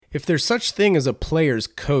If there's such thing as a player's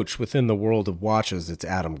coach within the world of watches, it's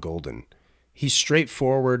Adam Golden. He's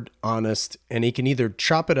straightforward, honest, and he can either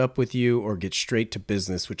chop it up with you or get straight to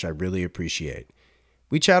business, which I really appreciate.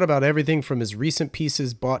 We chat about everything from his recent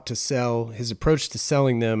pieces bought to sell, his approach to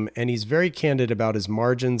selling them, and he's very candid about his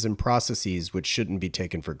margins and processes, which shouldn't be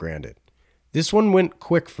taken for granted. This one went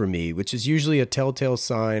quick for me, which is usually a telltale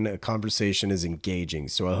sign a conversation is engaging,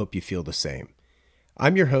 so I hope you feel the same.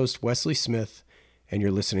 I'm your host, Wesley Smith, and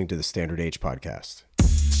you're listening to the Standard Age Podcast.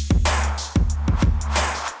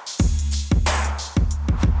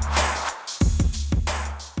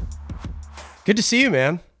 Good to see you,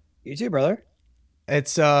 man. You too, brother.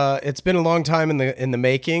 It's been a long time in the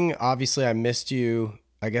making. Obviously, I missed you.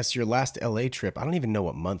 I guess your last LA trip. I don't even know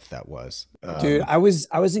what month that was. Dude, I was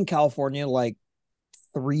in California like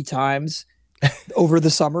 3 times over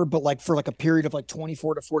the summer, but like for like a period of like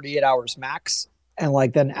 24 to 48 hours max, and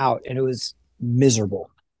like then out, and it was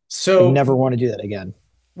miserable. I So, never want to do that again.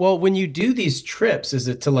 well, when you do these trips, is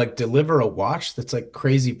it to like deliver a watch that's like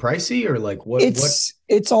crazy pricey, or like what?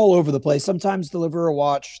 It's all over the place. Sometimes deliver a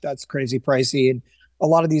watch that's crazy pricey, and a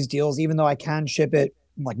lot of these deals, even though I can ship it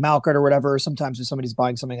like Malcart or whatever, sometimes if somebody's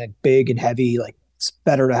buying something like big and heavy, like it's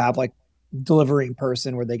better to have like delivery in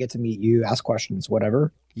person where they get to meet you, ask questions,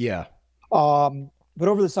 whatever. Yeah, But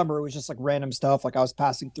over the summer it was just like random stuff. Like I was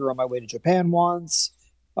passing through on my way to Japan once,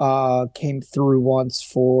 came through once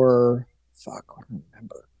for I don't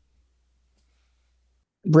remember,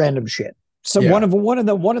 random shit. So yeah, one of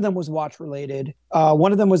them was watch related.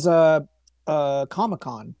 One of them was a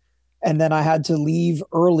Comic-Con, and then I had to leave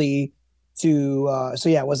early to so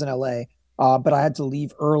yeah, it wasn't LA. But I had to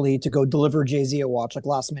leave early to go deliver Jay-Z a watch like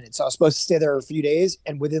last minute. So I was supposed to stay there a few days,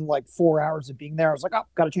 and within like 4 hours of being there, I was like, oh,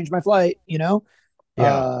 gotta change my flight, you know?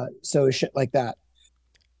 yeah. So shit like that.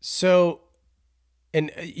 So, and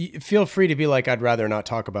feel free to be like, I'd rather not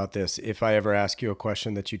talk about this if I ever ask you a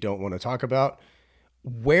question that you don't want to talk about.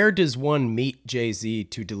 Where does one meet Jay-Z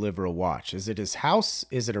to deliver a watch? Is it his house?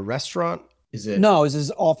 Is it a restaurant? Is it? No, it was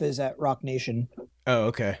his office at Rock Nation. Oh,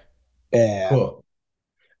 okay. Yeah. Cool.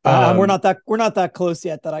 We're Um, not that close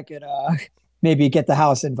yet that I could maybe get the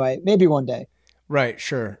house invite. Maybe one day. right,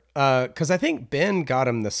 sure. Because I think Ben got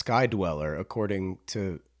him the Sky Dweller, according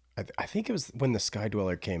to, I think it was when the Sky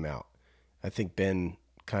Dweller came out. I think Ben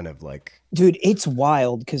kind of like, Dude, it's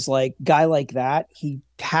wild because like guy like that, he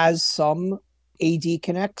has some AD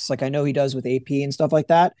connects. Like I know he does with AP and stuff like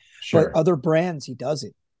that, but sure. other brands he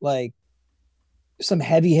doesn't. Like some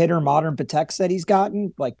heavy hitter modern Pateks that he's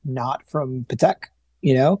gotten, like not from Patek,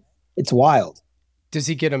 you know? It's wild. Does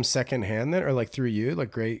he get him secondhand then, or like through you,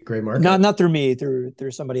 like gray Not market? not through me, through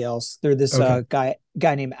somebody else. Through this Okay.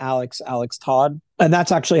 guy named Alex Todd. And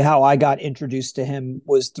that's actually how I got introduced to him,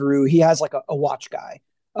 was through he has like a watch guy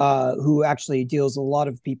who actually deals with a lot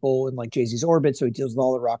of people in like Jay-Z's orbit. So he deals with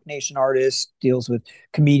all the Rock Nation artists, deals with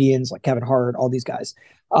comedians like Kevin Hart, all these guys.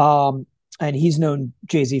 And he's known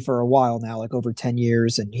Jay-Z for a while now, like over 10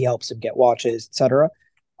 years, and he helps him get watches, etc.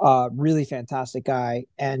 Really fantastic guy.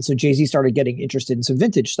 And so Jay-Z started getting interested in some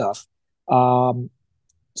vintage stuff. Um,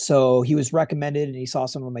 so he was recommended, and he saw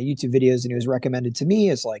some of my YouTube videos, and he was recommended to me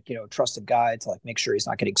as like, trusted guy to like make sure he's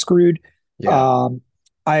not getting screwed. Yeah. Um,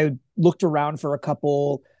 I looked around for a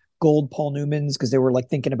couple gold Paul Newmans because they were like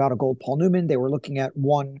thinking about a gold Paul Newman. They were looking at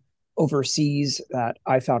one overseas that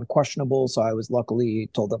I found questionable. So I was luckily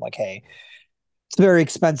told them like, hey, it's very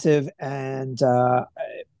expensive, and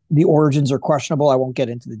the origins are questionable. I won't get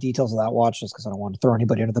into the details of that watch just because I don't want to throw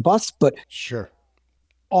anybody under the bus, but Sure.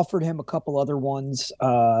 offered him a couple other ones,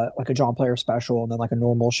 like a John Player special and then like a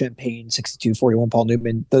normal champagne 6241 Paul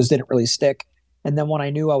Newman. Those didn't really stick. And then when I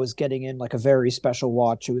knew I was getting in like a very special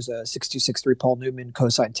watch, it was a 6263 Paul Newman,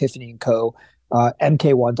 co-signed Tiffany and Co.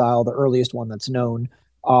 MK1 dial, the earliest one that's known.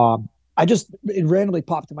 It randomly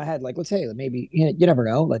popped in my head, like, let's say maybe, you never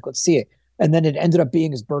know, like, let's see it. And then it ended up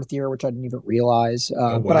being his birth year, which I didn't even realize.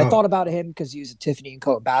 Oh, But I thought wow. about him because he was a Tiffany and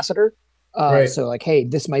Co. ambassador. Right. So like, hey,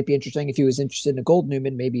 this might be interesting. If he was interested in a gold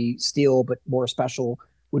Newman, maybe steel, but more special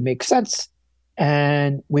would make sense.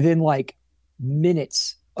 And within like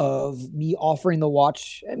minutes of me offering the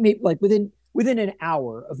watch, maybe like within an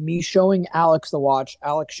hour of me showing Alex the watch,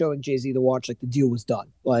 Alex showing Jay-Z the watch, like the deal was done.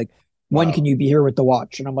 Like, when can Wow. you be here with the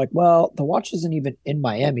watch? And I'm like, well, the watch isn't even in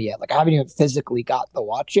Miami yet. Like I haven't even physically got the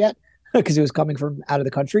watch yet because it was coming from out of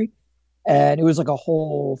the country. And it was like a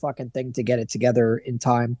whole fucking thing to get it together in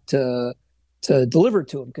time to deliver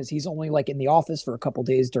to him because he's only like in the office for a couple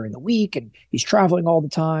days during the week and he's traveling all the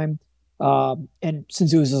time. And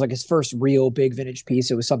since it was just like his first real big vintage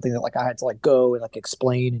piece, it was something that like I had to like go and like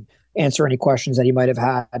explain and answer any questions that he might have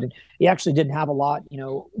had. And he actually didn't have a lot.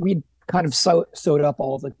 We'd kind of sewed up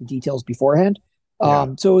all of like the details beforehand.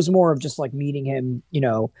 Yeah, So it was more of just like meeting him,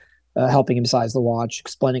 helping him size the watch,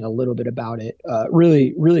 explaining a little bit about it.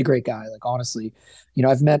 Really, really great guy. Like honestly,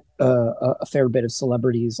 I've met a fair bit of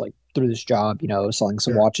celebrities like through this job, selling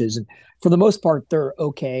some sure. watches, and for the most part, they're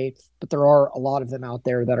okay. But there are a lot of them out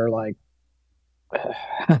there that are like,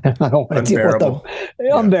 I don't want to deal with them. Unbearable.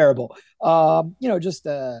 Yeah, Unbearable. Just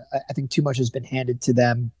I think too much has been handed to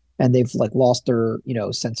them, and they've like lost their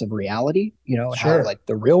sense of reality, and how sure. like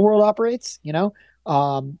the real world operates.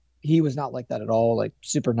 He was not like that at all. Like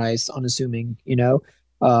super nice, unassuming.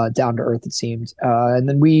 Down to earth it seemed. And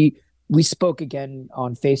then we spoke again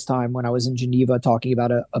on FaceTime when I was in Geneva talking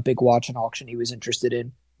about a big watch and auction he was interested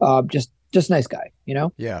in. Just nice guy.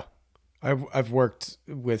 Yeah. I've worked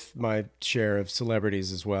with my share of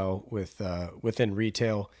celebrities as well with within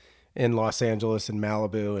retail in Los Angeles and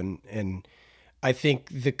Malibu, and I think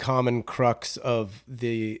the common crux of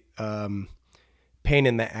the pain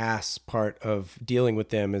in the ass part of dealing with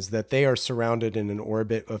them is that they are surrounded in an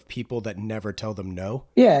orbit of people that never tell them no.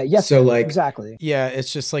 Yeah. Yes, So man. like, Exactly. yeah,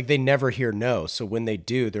 it's just like they never hear no. So when they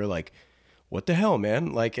do, they're like, "What the hell,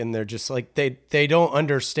 man?" Like, and they're just like they don't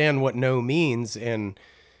understand what no means. And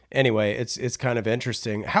anyway, it's kind of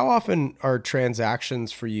interesting. How often are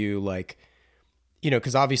transactions for you like,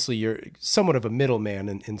 because obviously you're somewhat of a middleman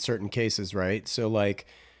in certain cases, right? So like,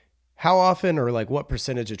 how often or like what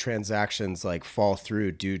percentage of transactions like fall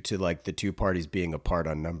through due to like the two parties being apart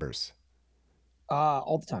on numbers?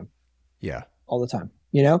 All the time. Yeah. All the time.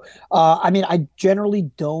 I mean, I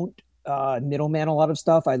generally don't middleman a lot of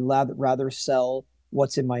stuff. I'd rather sell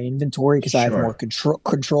what's in my inventory because I have more Sure.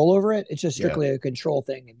 control over it. It's just Yeah. strictly a control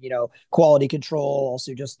thing, and quality control.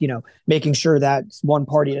 Also, just making sure that one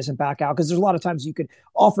party doesn't back out because there's a lot of times you could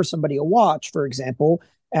offer somebody a watch, for example,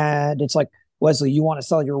 and it's like, Wesley, you want to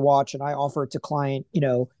sell your watch, and I offer it to client,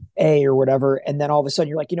 A or whatever, and then all of a sudden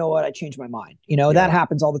you're like, you know what, I changed my mind. That Yeah.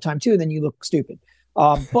 happens all the time too, and then you look stupid.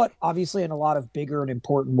 But obviously, in a lot of bigger and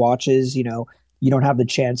important watches, you don't have the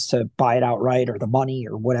chance to buy it outright or the money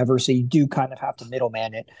or whatever. So you do kind of have to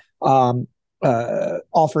middleman it. Um,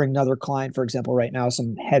 Offering another client, for example, right now,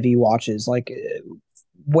 some heavy watches, like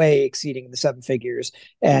way exceeding the seven figures.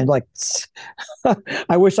 And like,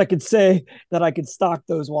 I wish I could say that I could stock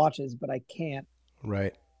those watches, but I can't.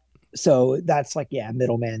 Right. So that's like, yeah,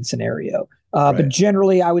 middleman scenario. But Right.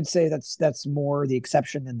 generally, I would say that's more the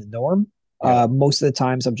exception than the norm. Yeah. Most of the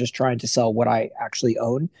times, I'm just trying to sell what I actually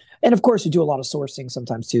own, and of course, we do a lot of sourcing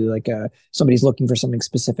sometimes too. Like somebody's looking for something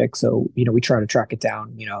specific, so we try to track it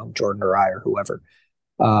down. Jordan or I or whoever.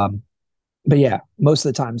 Um, but yeah, most of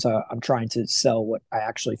the times, I'm trying to sell what I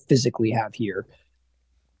actually physically have here.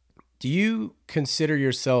 Do you consider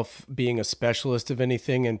yourself being a specialist of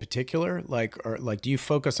anything in particular? Like, or like, do you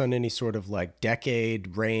focus on any sort of like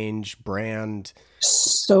decade, range, brand?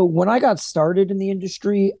 So when I got started in the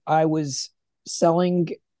industry, I was selling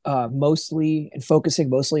mostly and focusing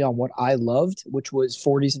mostly on what I loved, which was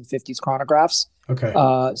 40s and 50s chronographs. Okay.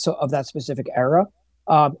 So of that specific era.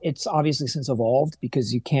 It's obviously since evolved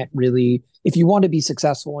because you can't really, if you want to be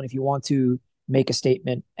successful and if you want to make a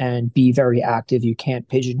statement and be very active, you can't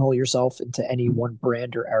pigeonhole yourself into any one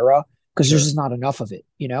brand or era because there's Sure. just not enough of it.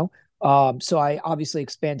 So I obviously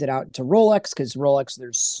expanded out into Rolex because Rolex,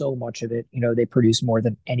 there's so much of it. They produce more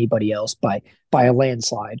than anybody else by a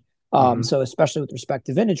landslide. Mm-hmm. So especially with respect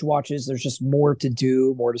to vintage watches, there's just more to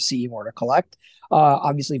do, more to see, more to collect.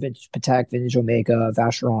 Obviously, vintage Patek, vintage Omega,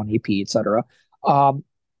 Vacheron, AP, etc. Um,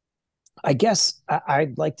 I guess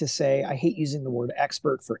I'd like to say I hate using the word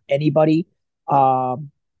expert for anybody.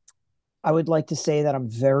 Um, I would like to say that I'm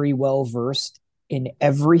very well versed in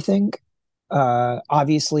everything.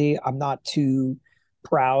 Obviously, I'm not too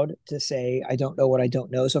proud to say I don't know what I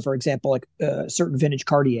don't know. So, for example, like certain vintage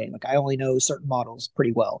Cartier, like I only know certain models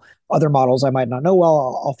pretty well. Other models I might not know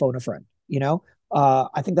well. I'll phone a friend.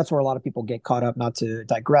 I think that's where a lot of people get caught up. Not to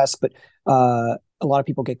digress, but a lot of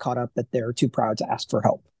people get caught up that they're too proud to ask for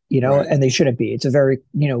help. Right. And they shouldn't be. It's a very,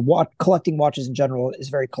 collecting watches in general is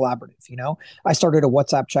very collaborative. I started a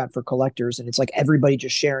WhatsApp chat for collectors, and it's like everybody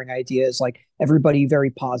just sharing ideas, like everybody very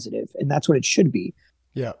positive, and that's what it should be.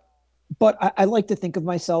 Yeah. But I like to think of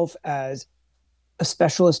myself as a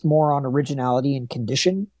specialist more on originality and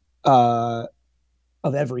condition uh,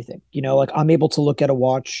 of everything. Like I'm able to look at a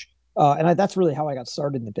watch. That's really how I got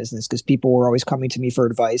started in the business because people were always coming to me for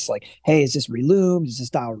advice, like, "Hey, is this reloomed? Is this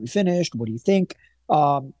dial refinished? What do you think?"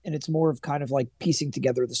 And it's more of kind of like piecing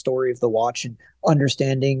together the story of the watch and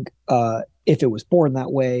understanding if it was born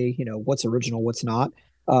that way, what's original, what's not.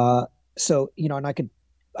 And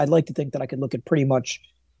I'd like to think that I could look at pretty much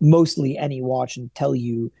mostly any watch and tell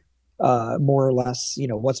you more or less,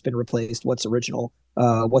 what's been replaced, what's original,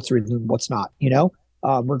 what's renewed, what's not,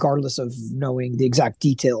 regardless of knowing the exact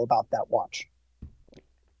detail about that watch.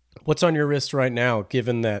 What's on your wrist right now,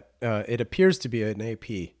 given that it appears to be an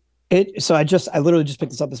AP? I literally just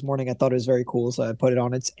picked this up this morning. I thought it was very cool, so I put it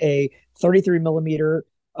on. It's a 33 millimeter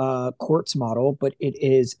quartz model, but it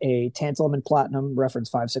is a tantalum and platinum reference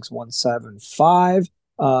 56175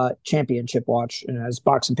 championship watch, and it has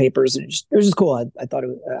box and papers, and it was just cool. I thought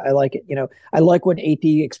I like it. I like when AP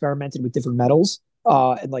experimented with different metals,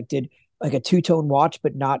 and like did like a two-tone watch,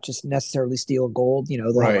 but not just necessarily steel and gold. They'll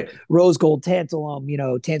have a Right. rose gold tantalum,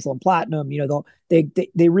 tantalum platinum.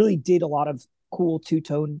 They really did a lot of cool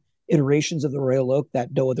two-tone iterations of the Royal Oak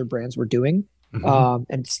that no other brands were doing, Hmm.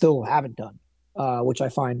 and still haven't done, which I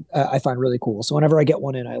find really cool. So whenever I get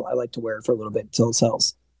one in, I like to wear it for a little bit until it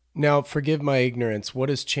sells. Now, forgive my ignorance. What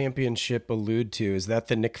does championship allude to? Is that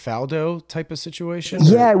the Nick Faldo type of situation,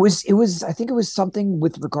 Yeah, or? it was. I think it was something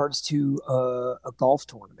with regards to a golf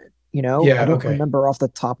tournament. I Yeah. don't Okay. remember off the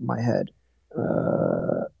top of my head.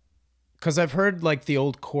 Uh, Because I've heard like the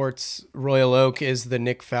old quartz Royal Oak is the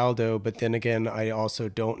Nick Faldo, but then again, I also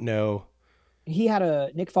don't know.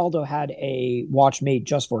 Nick Faldo had a watch made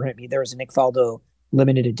just for him. There was a Nick Faldo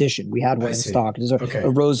limited edition. We had I one in see. stock. There's a Okay.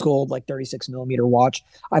 rose gold, like 36 millimeter watch.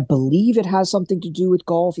 I believe it has something to do with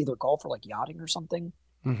golf, either golf or like yachting or something.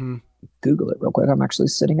 Hmm. Google it real quick. I'm actually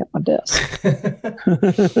sitting at my desk.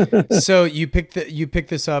 So you picked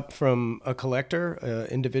this up from a collector,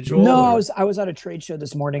 individual, No, I or? was I was at a trade show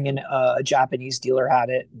this morning, and a Japanese dealer had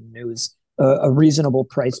it, and it was a reasonable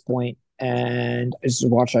price point. And it's a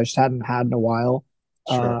watch I just hadn't had in a while.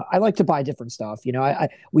 Sure. I like to buy different stuff.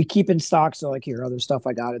 We keep in stock. So like here, other stuff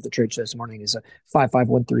I got at the trade show this morning is a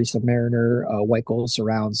 5513 Submariner, white gold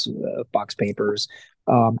surrounds, box papers.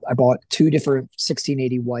 I bought two different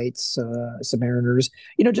 1680 whites, Submariners.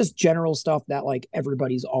 Just general stuff that like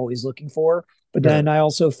everybody's always looking for. But then Sure. I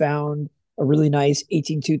also found a really nice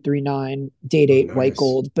 18239 date Oh, 8 white nice.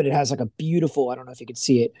 gold, but it has like a beautiful, I don't know if you can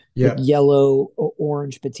see it, like Yeah. yellow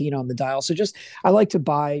orange patina on the dial. So just, I like to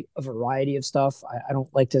buy a variety of stuff. I don't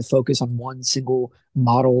like to focus on one single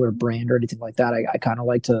model or brand or anything like that. I kind of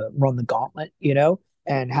like to run the gauntlet,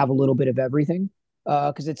 and have a little bit of everything.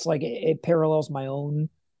 Because it's like it parallels my own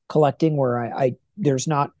collecting where there's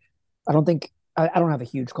not, I don't think, I don't have a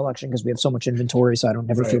huge collection because we have so much inventory, so I don't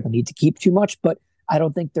never feel Right. the need to keep too much. But I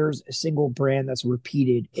don't think there's a single brand that's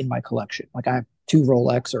repeated in my collection. Like I have two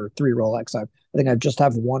Rolex or three Rolex. I think I just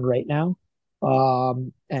have one right now.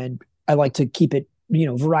 And I like to keep it,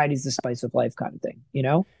 variety is the spice of life kind of thing.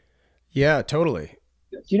 Yeah, totally.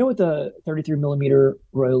 Do you know what the 33 millimeter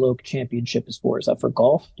Royal Oak Championship is for? Is that for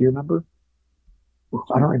golf? Do you remember?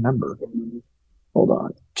 I don't remember. Hold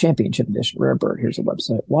on. Championship edition, rare bird. Here's a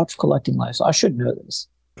website. Watch collecting life. So I should know this.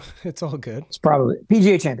 It's all good. It's probably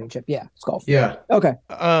PGA Championship. Yeah, it's golf. Yeah. Okay.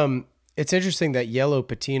 It's interesting that yellow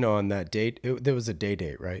patina on that date. There was a day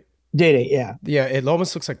date, right? Date. Yeah. Yeah, it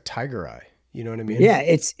almost looks like tiger eye. You know what I mean? Yeah,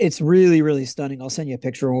 it's really really stunning. I'll send you a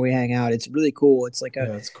picture when we hang out. It's really cool. Yeah,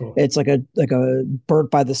 that's cool. It's like a burnt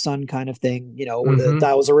by the sun kind of thing. Where the Mm-hmm.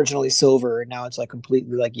 dial was originally silver and now it's like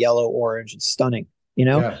completely like yellow orange. It's stunning.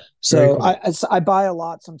 Yeah, very So cool. I buy a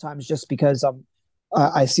lot sometimes just because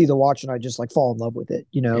I see the watch and I just like fall in love with it.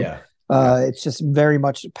 Yeah, yeah, It's just very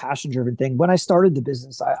much a passion driven thing. When I started the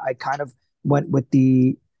business, I kind of went with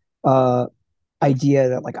the uh idea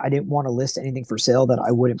that like I didn't want to list anything for sale that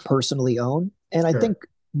I wouldn't personally own. And I sure. think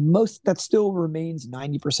most that still remains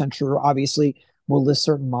 90% true. Obviously, we'll list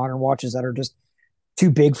certain modern watches that are just too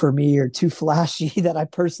big for me or too flashy that I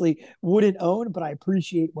personally wouldn't own, but I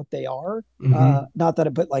appreciate what they are. Mm-hmm. Not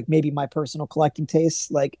that, but like maybe my personal collecting tastes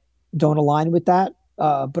like don't align with that.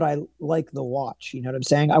 But I like the watch. You know what I'm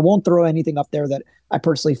saying? I won't throw anything up there that I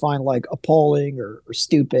personally find like appalling or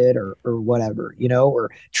stupid or whatever, or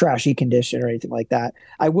trashy condition or anything like that.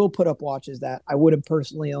 I will put up watches that I wouldn't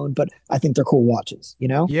personally own, but I think they're cool watches.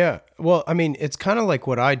 Yeah. Well, I mean, it's kind of like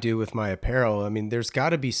what I do with my apparel. I mean, there's got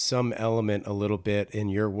to be some element a little bit in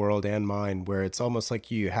your world and mine where it's almost like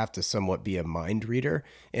you have to somewhat be a mind reader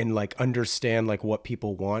and like understand like what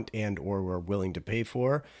people want and or are willing to pay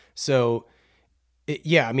for. So,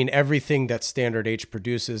 yeah, I mean, everything that Standard H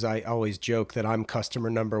produces, I always joke that I'm customer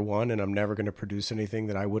number one and I'm never going to produce anything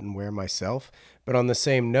that I wouldn't wear myself. But on the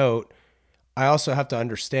same note, I also have to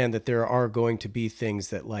understand that there are going to be things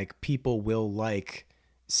that like people will like,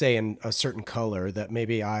 say in a certain color that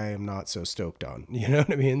maybe I am not so stoked on. You know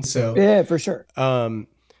what I mean? So, Yeah, for sure. um,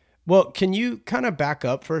 well, can you kind of back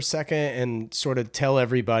up for a second and sort of tell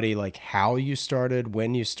everybody like how you started,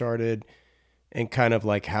 when you started, and kind of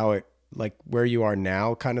like how it like where you are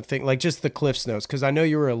now kind of thing? Like just the Cliff's Notes, because I know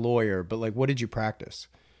you were a lawyer, but like what did you practice?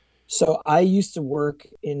 So I used to work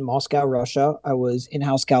in Moscow, Russia. I was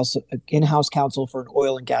in-house counsel for an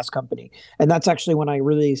oil and gas company, and that's actually when I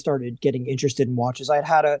really started getting interested in watches. I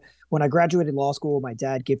had a when I graduated law school, my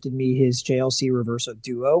dad gifted me his JLC Reverso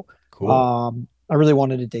Duo. Cool. I really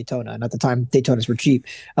wanted a Daytona, and at the time Daytonas were cheap,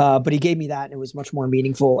 but he gave me that, and it was much more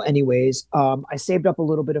meaningful. Anyways, I saved up a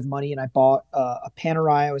little bit of money, and I bought a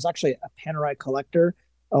Panerai. I was actually a Panerai collector.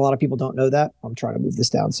 A lot of people don't know that. I'm trying to move this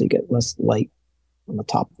down so you get less light on the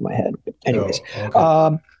top of my head. But anyways, Oh, okay.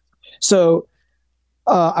 um, so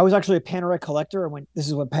I was actually a Panerai collector, and when this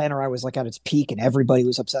is when Panerai was like at its peak, and everybody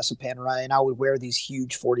was obsessed with Panerai, and I would wear these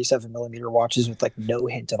huge 47 millimeter watches with like no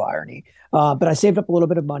hint of irony. But I saved up a little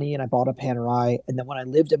bit of money, and I bought a Panerai, and then when I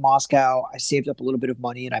lived in Moscow, I saved up a little bit of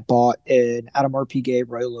money, and I bought an Audemars Piguet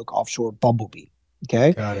Royal Oak Offshore Bumblebee.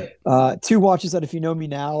 Okay, Got it. two watches that if you know me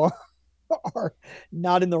now are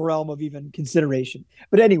not in the realm of even consideration.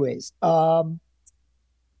 But anyways,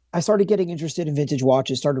 I started getting interested in vintage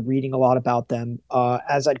watches, started reading a lot about them.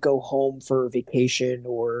 As I'd go home for vacation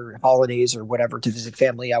or holidays or whatever to visit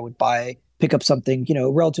family, I would pick up something,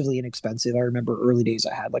 relatively inexpensive. I remember early days,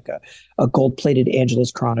 I had like a gold plated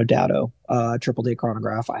Angelus Chrono Dado, triple day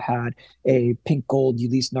chronograph. I had a pink gold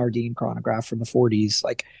Ulysse Nardine chronograph from the 40s.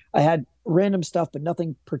 Like I had random stuff, but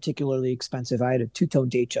nothing particularly expensive. I had a two-tone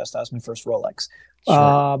Datejust. That was my first Rolex.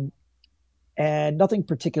 Sure. And nothing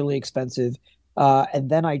particularly expensive. And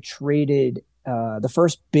then I traded the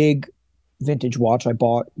first big vintage watch I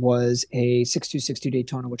bought was a 6262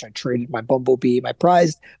 Daytona, which I traded my Bumblebee, my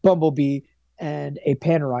prized Bumblebee, and a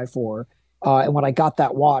Panerai for. And when I got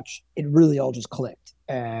that watch, it really all just clicked.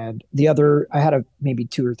 And I had maybe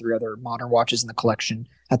two or three other modern watches in the collection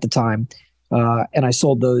at the time. And I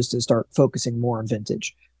sold those to start focusing more on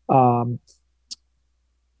vintage. Um,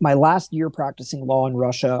 my last year practicing law in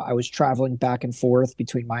Russia, I was traveling back and forth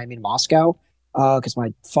between Miami and Moscow because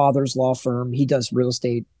my father's law firm, he does real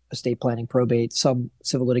estate, estate planning, probate, some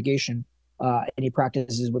civil litigation. And he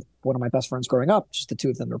practices with one of my best friends growing up. Just the two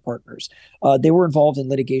of them are partners. They were involved in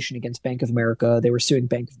litigation against Bank of America. They were suing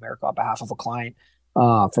Bank of America on behalf of a client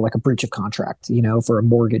for like a breach of contract, for a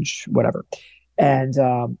mortgage, whatever. And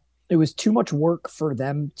it was too much work for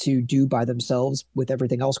them to do by themselves with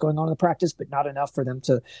everything else going on in the practice, but not enough for them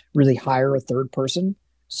to really hire a third person.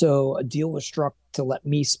 So a deal was struck to let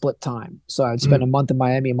me split time. So I'd spend a Mm. month in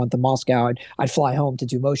Miami, a month in Moscow. I'd fly home to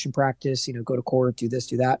do motion practice, go to court, do this,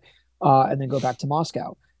 do that, and then go back to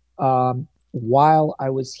Moscow. While I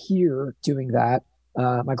was here doing that,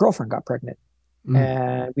 my girlfriend got pregnant, Mm.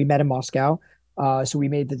 and we met in Moscow. So we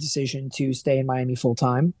made the decision to stay in Miami full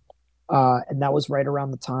time. And that was right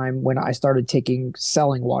around the time when I started taking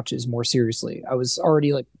selling watches more seriously. I was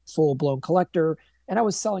already like full blown collector, and I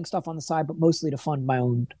was selling stuff on the side, but mostly to fund my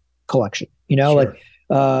own collection. Like,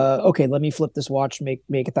 Sure. okay, let me flip this watch, make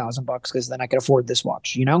 $1,000 because then I could afford this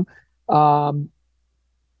watch. Um,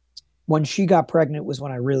 when she got pregnant was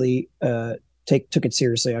when I really took it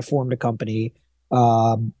seriously. I formed a company.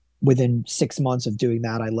 Within 6 months of doing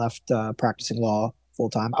that, I left practicing law full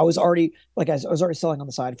time. I was already I was already selling on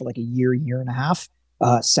the side for like a year and a half,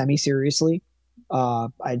 semi seriously. I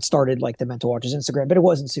had started like the Menta Watches Instagram, but it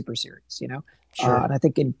wasn't super serious. Sure. And I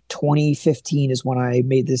think in 2015 is when I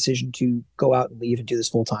made the decision to go out and leave and do this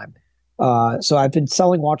full time. So I've been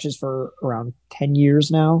selling watches for around 10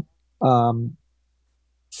 years now.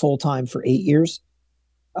 Full time for 8 years.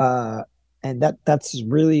 Uh, and that's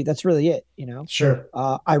really it. Sure.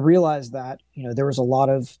 I realized that, there's a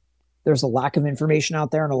lack of information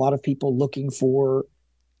out there and a lot of people looking for,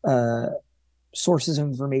 uh, sources of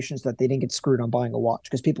information so that they didn't get screwed on buying a watch.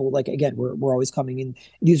 Because people like, again, we're always coming in.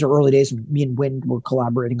 These are early days. Me and Wind were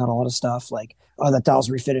collaborating on a lot of stuff like, oh, that dial's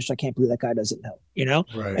refinished. I can't believe that guy doesn't know.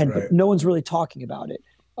 Right. But Right. no one's really talking about it.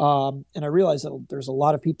 And I realized that there's a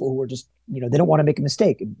lot of people who are just, they don't want to make a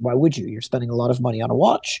mistake. And why would you? You're spending a lot of money on a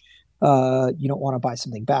watch. You don't want to buy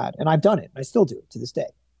something bad. And I've done it. I still do it to this day.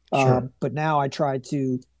 Sure. But now I try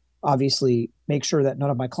to obviously make sure that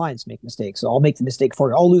none of my clients make mistakes. So I'll make the mistake for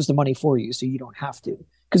you. I'll lose the money for you so you don't have to.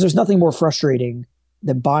 Because there's nothing more frustrating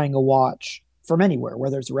than buying a watch from anywhere,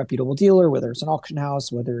 whether it's a reputable dealer, whether it's an auction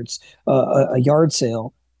house, whether it's a yard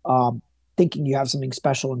sale, thinking you have something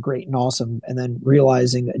special and great and awesome, and then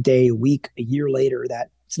realizing a day, a week, a year later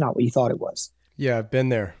that it's not what you thought it was. Yeah, I've been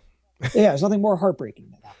there. Yeah, there's nothing more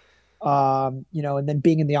heartbreaking than that. And then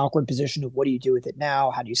being in the awkward position of what do you do with it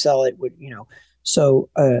now? How do you sell it? So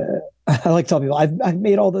I like telling people I've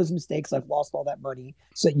made all those mistakes. I've lost all that money,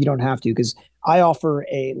 so you don't have to because I offer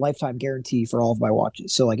a lifetime guarantee for all of my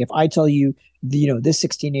watches. So like if I tell you, this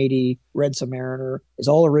 1680 Red Submariner is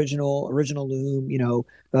all original, original loom,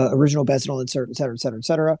 original bezel insert, et cetera, et cetera, et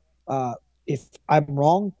cetera. If I'm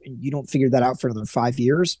wrong and you don't figure that out for another 5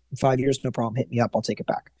 years, in 5 years, no problem, hit me up, I'll take it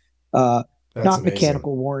back. Uh, That's Not amazing.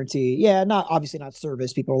 mechanical warranty. Yeah, not obviously not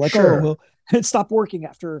service. People are like, oh, Sure. well, it stopped working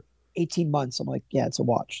after 18 months. I'm like, yeah, it's a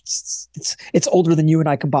watch. It's older than you and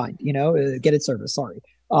I combined, get it serviced. Sorry.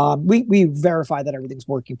 We verify that everything's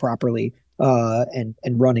working properly and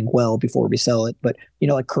running well before we sell it. But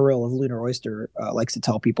like Kirill of Lunar Oyster likes to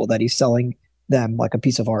tell people that he's selling them like a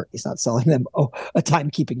piece of art. He's not selling them a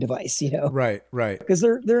timekeeping device, Right, right. because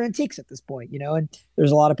they're antiques at this point, and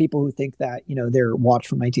there's a lot of people who think that their watch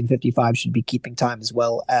from 1955 should be keeping time as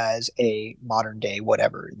well as a modern day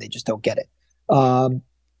whatever. They just don't get it.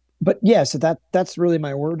 But yeah, so that's really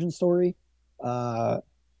my origin story. Uh,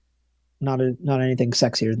 not anything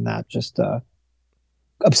sexier than that. Just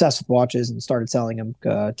obsessed with watches and started selling them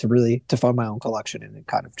to fund my own collection, and it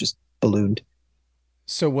kind of just ballooned.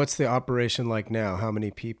 So what's the operation like now? How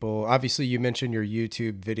many people? Obviously, you mentioned your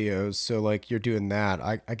YouTube videos, so like you're doing that.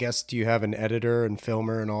 I guess do you have an editor and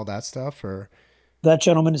filmer and all that stuff, or That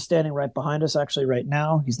gentleman is standing right behind us, actually, right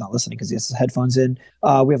now. He's not listening because he has his headphones in.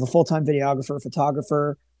 We have a full time videographer,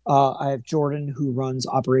 photographer. I have Jordan, who runs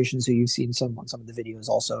operations, who you've seen some on some of the videos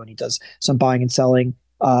also, and he does some buying and selling.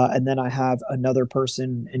 And then I have another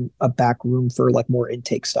person in a back room for like more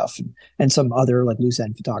intake stuff and some other like loose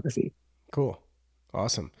end photography. cool,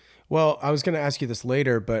 awesome. Well, I was going to ask you this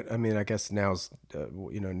later, but I mean, I guess now's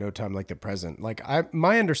no time like the present. Like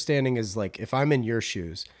my understanding is like if I'm in your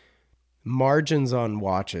shoes, margins on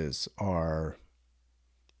watches are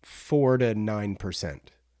 4 to 9%.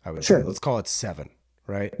 I would say. Sure. Let's call it seven,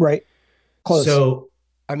 right? Right. Close. So,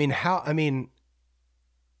 I mean, how? I mean,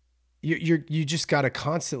 you just got to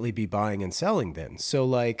constantly be buying and selling then. So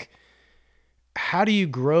like how do you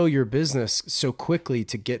grow your business so quickly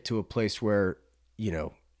to get to a place where,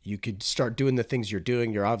 you could start doing the things you're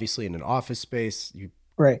doing? You're obviously in an office space.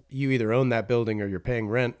 Right. You either own that building or you're paying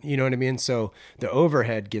rent, you know what I mean? So the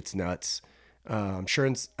overhead gets nuts. I'm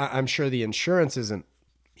sure the insurance isn't,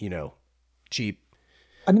 you know, cheap.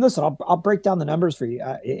 I mean, listen, I'll break down the numbers for you.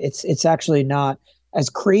 It's actually not as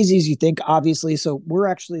crazy as you think, obviously. So we're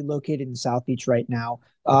actually located in South Beach right now.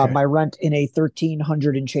 Okay. My rent in a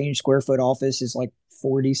 1,300 and change square foot office is like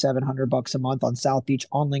 $4,700 a month on South Beach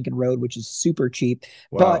on Lincoln Road, which is super cheap.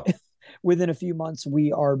 But Wow. within a few months,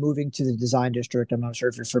 we are moving to the Design District. I'm not sure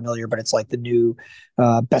if you're familiar, but it's like the new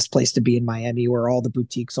best place to be in Miami, where all the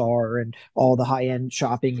boutiques are and all the high end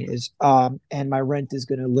shopping is. And my rent is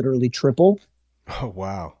going to literally triple. Oh,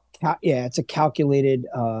 wow. Yeah, it's a calculated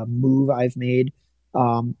move I've made.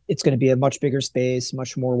 It's going to be a much bigger space,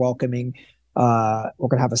 much more welcoming. We're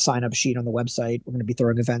going to have a sign up sheet on the website. We're going to be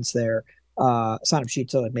throwing events there. Sign up sheet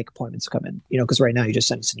to like make appointments come in. Because right now you just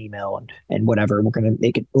send us an email and whatever. We're going to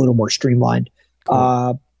make it a little more streamlined.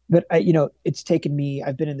 Cool. But it's taken me.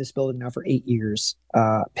 I've been in this building now for 8 years,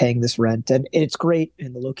 paying this rent, and it's great,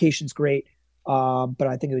 and the location's great. But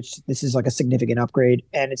I think this is like a significant upgrade,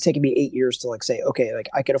 and it's taken me 8 years to like say, okay, like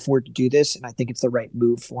I can afford to do this, and I think it's the right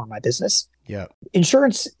move for my business. Yeah.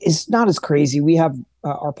 Insurance is not as crazy. We have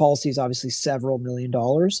our policy is obviously several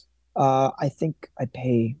 $1,000,000. I think I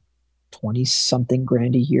pay 20 something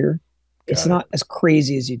grand a year. It's Got it. not as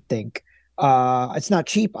crazy as you'd think. It's not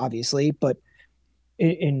cheap, obviously, but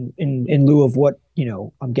in lieu of what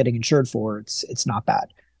I'm getting insured for, it's not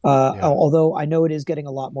bad. Yeah. Although I know it is getting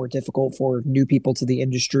a lot more difficult for new people to the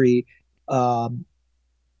industry, um,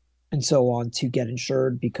 and so on to get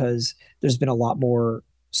insured because there's been a lot more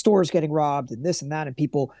stores getting robbed and this and that, and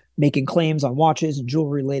people making claims on watches and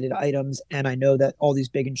jewelry related items. And I know that all these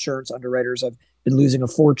big insurance underwriters have been losing a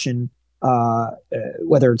fortune,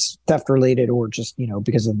 whether it's theft related or just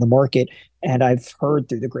because of the market. And I've heard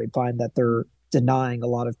through the grapevine that they're denying a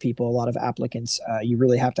lot of people, a lot of applicants. You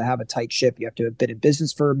really have to have a tight ship. You have to have been in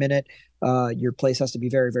business for a minute. Your place has to be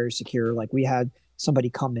very, very secure. Like we had somebody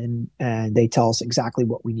come in and they tell us exactly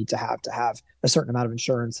what we need to have a certain amount of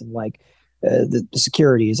insurance, and like the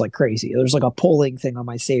security is like crazy. There's like a polling thing on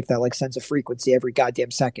my safe that like sends a frequency every goddamn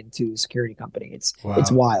second to the security company. It's Wow.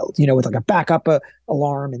 wild, with like a backup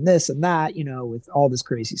alarm and this and that, with all this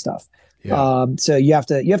crazy stuff. Yeah. So you have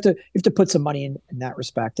to put some money in that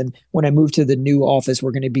respect. And when I move to the new office,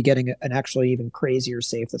 we're going to be getting an actually even crazier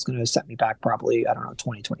safe that's going to set me back probably, I don't know,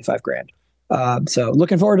 20-25 grand. So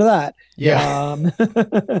looking forward to that. Yeah.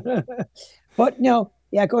 But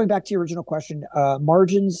yeah, going back to your original question,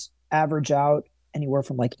 margins average out anywhere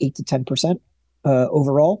from like 8 to 10%.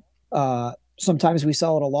 overall. Sometimes we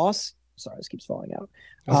sell at a loss. Sorry, this keeps falling out.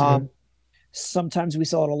 That's okay. Sometimes we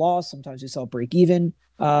sell at a loss. Sometimes we sell break even.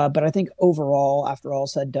 But I think overall, after all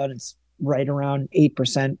said and done, it's right around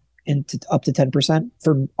 8% into up to 10%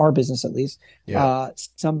 for our business at least. Yeah.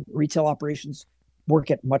 Some retail operations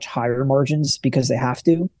work at much higher margins because they have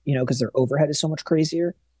to, because their overhead is so much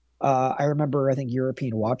crazier. I remember, I think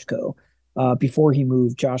European Watch Co. Before he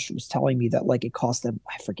moved, Josh was telling me that like it cost them,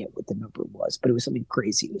 I forget what the number was, but it was something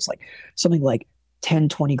crazy. It was like something like 10,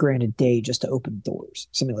 20 grand a day just to open doors,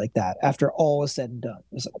 something like that. After all is said and done,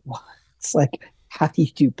 it was like, what? It's like, how do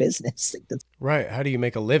you do business? Like, Right. How do you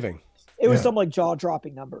make a living? it was Yeah. some like jaw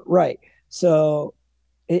dropping number. Right. So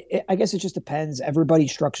I guess it just depends. Everybody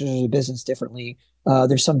structures their business differently.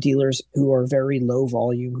 There's some dealers who are very low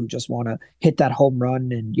volume who just want to hit that home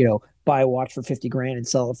run and buy a watch for 50 grand and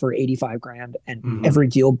sell it for 85 grand, and Mm-hmm. every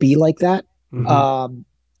deal be like that. Mm-hmm. Um,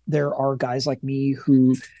 there are guys like me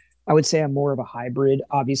who I would say I'm more of a hybrid.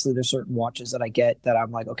 Obviously, there's certain watches that I get that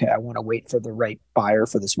I'm like, okay, I want to wait for the right buyer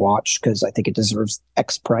for this watch because I think it deserves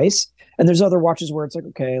X price. And there's other watches where it's like,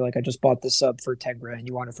 okay, like I just bought this sub for 10 grand,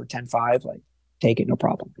 you want it for 10.5, like take it, no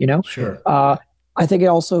problem, Sure. I think it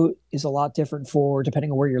also is a lot different for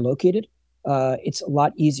depending on where you're located. It's a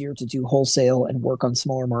lot easier to do wholesale and work on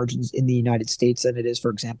smaller margins in the United States than it is, for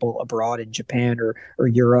example, abroad in Japan or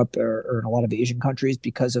Europe or in a lot of Asian countries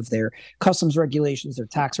because of their customs regulations, their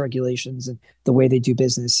tax regulations, and the way they do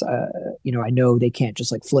business. I know they can't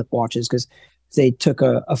just like flip watches because they took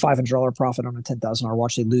a $500 profit on a $10,000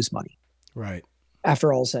 watch, they lose money Right.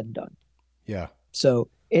 after all is said and done. Yeah. So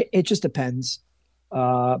it just depends.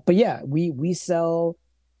 But yeah, we sell,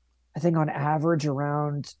 I think on average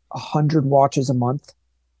around 100 watches a month.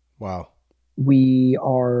 Wow. We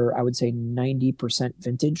are, I would say, 90%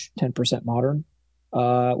 vintage, 10% modern,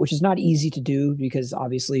 which is not easy to do because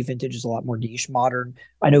obviously vintage is a lot more niche. Modern,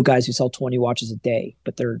 I know guys who sell 20 watches a day,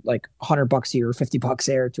 but they're like $100 here, $50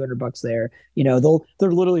 there, $200 there. They'll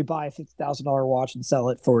literally buy a $50,000 watch and sell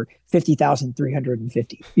it for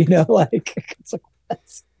 50,350. Like it's like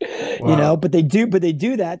that's, Wow. but they do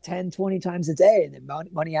that 10, 20 times a day, and then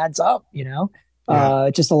money adds up. Yeah.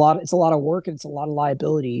 It's a lot of work and it's a lot of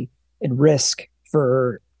liability and risk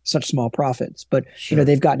for such small profits. But Sure.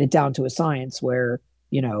 they've gotten it down to a science where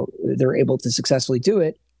they're able to successfully do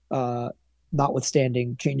it,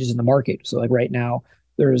 notwithstanding changes in the market. So like right now,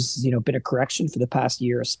 there's been a correction for the past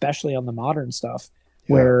year, especially on the modern stuff,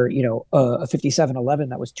 Yeah. where a 5711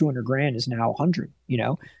 that was 200 grand is now 100. And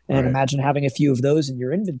Right. imagine having a few of those in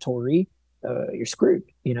your inventory. You're screwed.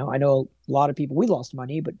 I know a lot of people, we lost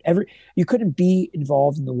money, but you couldn't be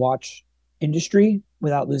involved in the watch industry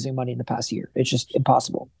without losing money in the past year. It's just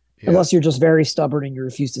impossible. Yeah. Unless you're just very stubborn and you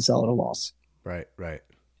refuse to sell at a loss. Right. Right.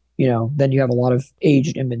 Then you have a lot of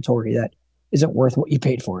aged inventory that isn't worth what you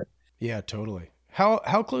paid for it. Yeah, totally.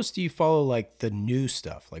 How close do you follow like the new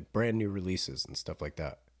stuff, like brand new releases and stuff like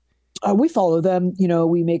that? We follow them.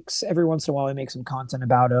 We make every once in a while we make some content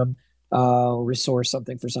about them. Resource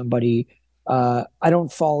something for somebody. I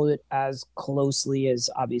don't follow it as closely as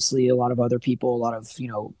obviously a lot of other people. A lot of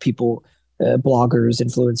people, bloggers,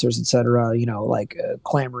 influencers, etc. Like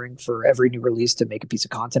clamoring for every new release to make a piece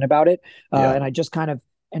of content about it. Yeah. And I just kind of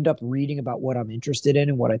end up reading about what I'm interested in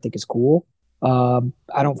and what I think is cool.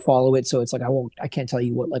 I don't follow it, so it's like I can't tell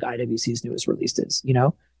you what like IWC's newest release is.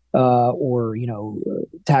 Or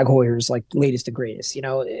Tag Heuer's like latest and greatest.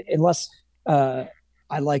 Unless uh,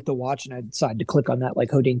 I like the watch and I decide to click on that like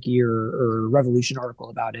Hodinkee or Revolution article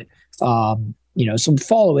about it. So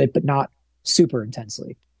follow it, but not super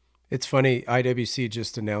intensely. It's funny. IWC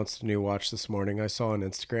just announced a new watch this morning. I saw on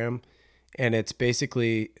Instagram, and it's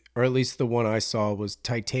basically, or at least the one I saw was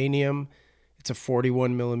titanium. It's a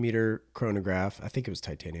 41 millimeter chronograph. I think it was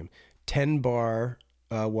titanium. 10 bar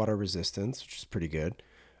water resistance, which is pretty good.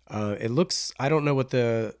 It looks. I don't know what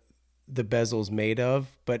the bezel's made of,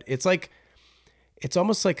 but it's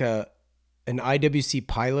almost like an IWC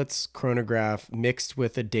Pilot's chronograph mixed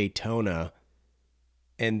with a Daytona,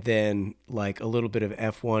 and then like a little bit of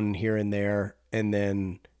F1 here and there, and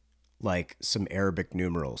then like some Arabic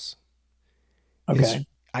numerals. It's Okay.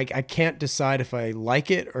 I can't decide if I like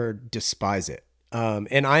it or despise it.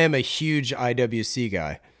 And I am a huge IWC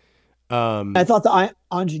guy. I Um, thought the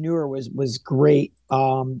Ingeneur was great.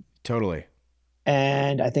 totally.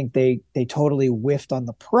 And I think they totally whiffed on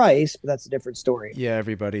the price, but that's a different story. Yeah,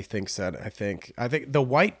 everybody thinks that. I think the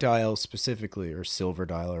white dial specifically, or silver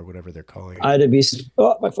dial, or whatever they're calling it. IWC.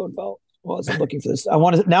 Oh, my phone fell. Well, as I'm looking for this, I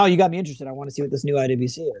want to. Now you got me interested. I want to see what this new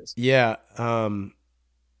IWC is. Yeah.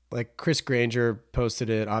 Like Chris Granger posted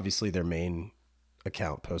it. Obviously, their main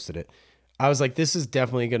account posted it. I was like, this is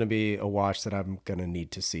definitely going to be a watch that I'm going to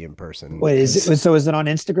need to see in person Wait, is because, it so is it on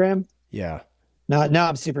Instagram? yeah. No, now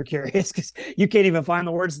I'm super curious because you can't even find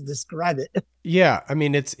the words to describe it. Yeah, I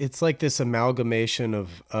mean it's like this amalgamation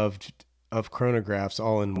of chronographs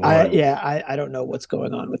all in I one. yeah, I don't know what's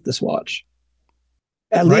going on with this watch.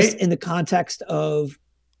 At least Right? in the context of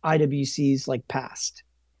IWC's like past.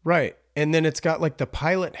 Right. And then it's got like the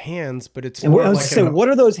pilot hands, but it's And more I of was to like say, an what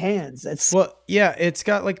are those hands? That's well, yeah, it's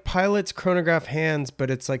got like pilot's chronograph hands,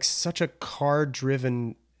 but it's like such a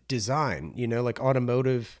car-driven design, like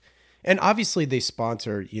automotive. And obviously they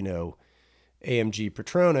sponsor, AMG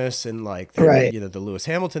Petronas and like they're, right. the Lewis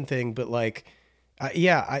Hamilton thing, but like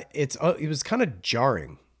yeah, it was kind of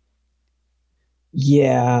jarring.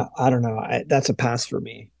 Yeah, I don't know. That's a pass for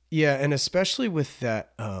me. Yeah, and especially with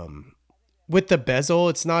that with the bezel,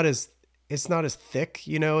 it's not as thick,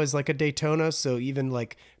 as like a Daytona, so even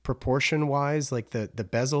like proportion wise, like the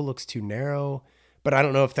bezel looks too narrow. But I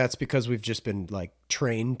don't know if that's because we've just been like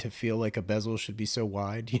trained to feel like a bezel should be so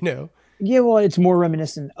wide. Yeah, well, it's more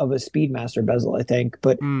reminiscent of a Speedmaster bezel, I think.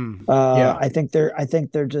 But Yeah. I think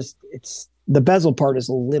they're just it's the bezel part is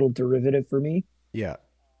a little derivative for me. Yeah.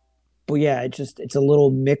 But yeah, it's a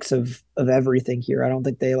little mix of everything here. I don't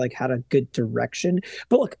think they like had a good direction.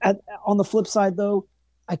 But look, on the flip side though,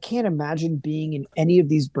 I can't imagine being in any of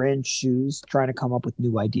these brand shoes trying to come up with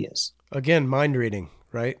new ideas. Again, mind reading,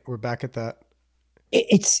 right? We're back at that.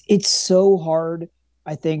 It's so hard,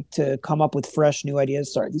 I think, to come up with fresh new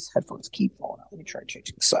ideas. Sorry, these headphones keep falling out. Let me try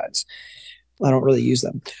changing the sides. I don't really use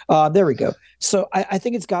them. There we go. So I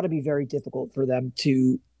think it's got to be very difficult for them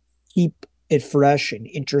to keep it fresh and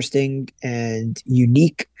interesting and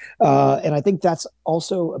unique. And I think that's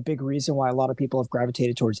also a big reason why a lot of people have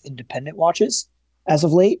gravitated towards independent watches as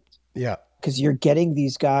of late, Yeah. because you're getting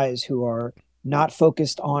these guys who are not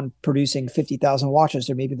focused on producing 50,000 watches,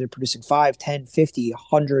 or maybe they're producing 5, 10, 50,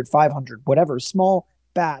 100, 500, whatever, small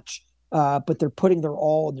batch, but they're putting their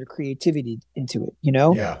all and their creativity into it, you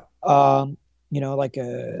know? Yeah. Um, like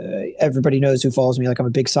everybody knows who follows me, like I'm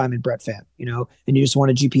a big Simon Brett fan, and you just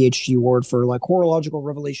won a GPHG award for like horological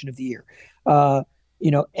revelation of the year.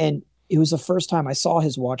 And it was the first time I saw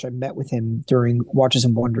his watch. I met with him during Watches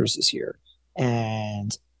and Wonders this year.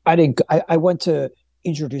 And I went to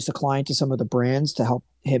introduce a client to some of the brands to help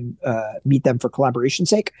him meet them for collaboration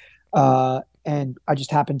sake. And I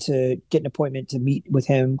just happened to get an appointment to meet with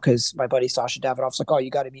him because my buddy Sasha Davidoff's like, "Oh,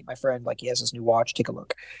 you got to meet my friend. Like, he has this new watch. Take a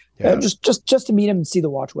look." Yeah. Just to meet him and see the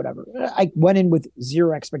watch, whatever. I went in with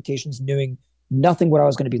zero expectations, knowing nothing what I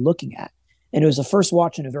was going to be looking at, and it was the first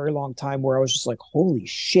watch in a very long time where I was just like, "Holy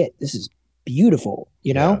shit, this is beautiful,"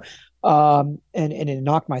 Yeah. and it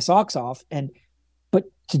knocked my socks off. And but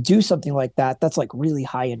to do something like that, that's like really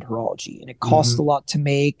high end horology, and it costs a Hmm. lot to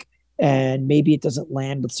make, and maybe it doesn't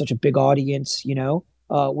land with such a big audience.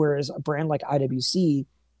 Whereas a brand like IWC,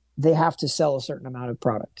 they have to sell a certain amount of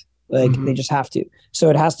product. Like they Hmm. just have to. So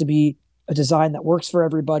it has to be a design that works for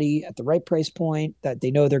everybody at the right price point that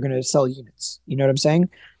they know they're going to sell units. You know what I'm saying?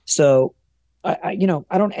 So I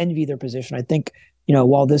don't envy their position. I think,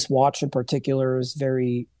 while this watch in particular is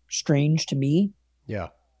very strange to me, Yeah.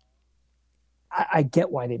 I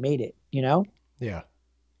get why they made it. Yeah.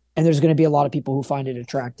 And there's going to be a lot of people who find it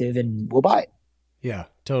attractive and will buy it. Yeah,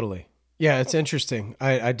 totally. Yeah, it's interesting.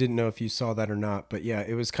 I didn't know if you saw that or not, but yeah,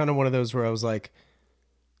 it was kind of one of those where I was like,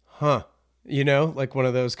 huh, like one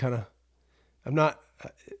of those kind of, I'm not,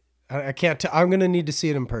 I can't tell. I'm going to need to see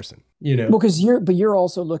it in person, Well, because you're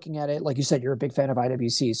also looking at it, like you said, you're a big fan of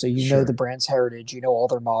IWC, so you know the Sure. brand's heritage, you know all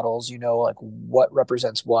their models, you know like what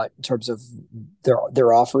represents what in terms of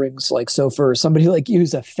their offerings. Like, so for somebody like you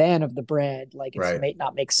who's a fan of the brand, like it's Right. may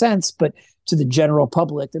not make sense, but to the general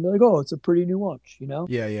public, they'll be like, oh, it's a pretty new watch. Yeah,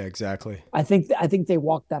 yeah, exactly. I think they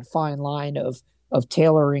walk that fine line of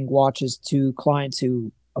tailoring watches to clients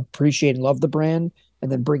who appreciate and love the brand,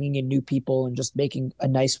 and then bringing in new people and just making a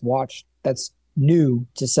nice watch that's new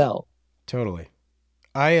to sell. Totally.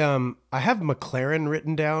 I have McLaren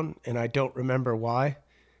written down and I don't remember why.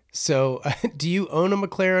 So, do you own a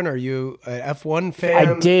McLaren? Are you a F1 I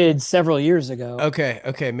fan? did several years ago. Okay,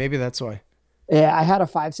 okay, maybe that's why. Yeah, I had a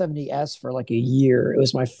 570S for like a year. It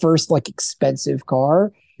was my first like expensive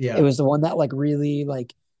car. It Yeah. was the one that like really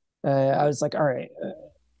like I was like, all right,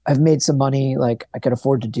 I've made some money. Like I could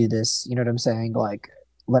afford to do this. You know what I'm saying? Like,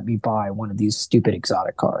 let me buy one of these stupid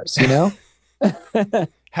exotic cars.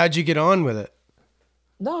 How'd you get on with it?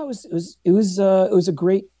 No, it was a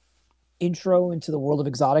great intro into the world of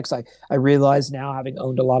exotics. I realize now, having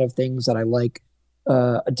owned a lot of things, that I like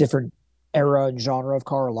a different era and genre of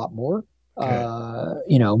car a lot more.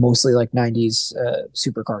 Okay. Mostly like 90s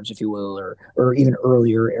supercars, if you will, or even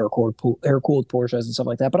earlier air cooled Porsches and stuff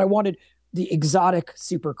like that. But I wanted the exotic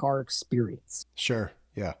supercar experience. Sure.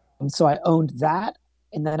 Yeah. And so I owned that.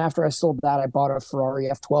 And then after I sold that, I bought a Ferrari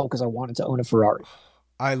F12 because I wanted to own a Ferrari.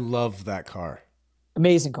 I love that car.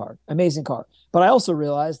 Amazing car, amazing car. But I also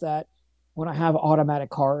realized that when I have automatic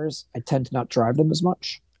cars, I tend to not drive them as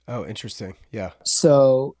much. Oh, interesting. Yeah.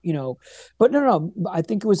 So, but no, I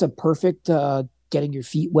think it was a perfect getting your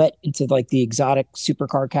feet wet into like the exotic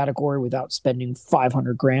supercar category without spending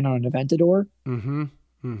 500 grand on an Aventador. Mm-hmm.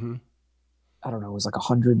 Mm-hmm. I don't know, it was like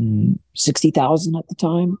 160,000 at the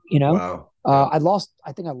time. Wow. Yeah.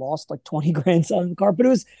 I think I lost like 20 grand selling the car, but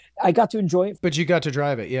I got to enjoy it. But you got to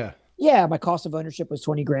drive it. Yeah. Yeah, my cost of ownership was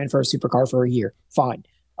 20 grand for a supercar for a year. Fine.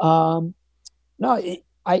 No,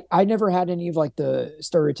 I never had any of like the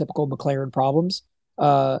stereotypical McLaren problems.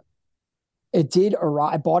 Uh, it did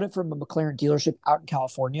arrive. I bought it from a McLaren dealership out in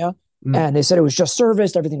California, Mm. and they said it was just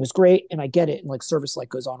serviced, everything was great, and I get it, and like service light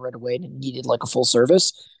goes on right away, and it needed like a full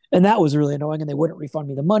service, and that was really annoying, and they wouldn't refund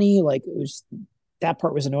me the money. Like it was that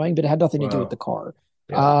part was annoying, but it had nothing to do with the Wow. car.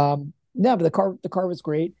 Yeah. No, but the car was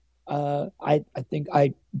great. I think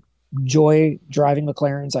I enjoy driving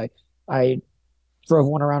McLarens. I drove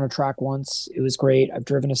one around a track once. It was great. I've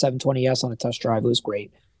driven a 720S on a test drive. It was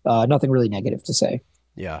great. Nothing really negative to say.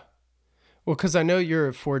 Yeah. Well, because I know you're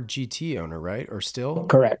a Ford GT owner, right? Or still?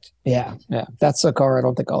 Correct. Yeah, yeah. That's a car I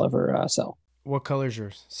don't think I'll ever sell. What color's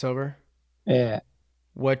yours? Silver? Yeah,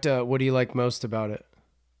 What do you like most about it?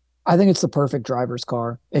 I think it's the perfect driver's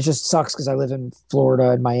car. It just sucks because I live in Florida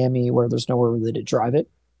and Miami where there's nowhere really to drive it.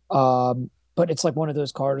 But it's like one of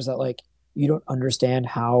those cars that like you don't understand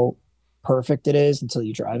how perfect it is until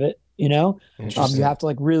you drive it. You Interesting. have to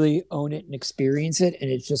like really own it and experience it, and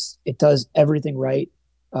it does everything right.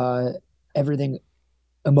 Uh, Everything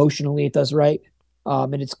emotionally it does right.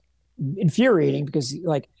 And it's infuriating because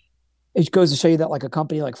like it goes to show you that like a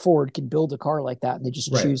company like Ford can build a car like that and they just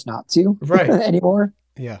Right. choose not to Right. anymore.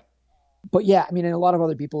 Yeah. But yeah, I mean, and a lot of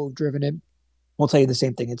other people who've driven it will tell you the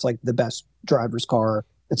same thing. It's like the best driver's car.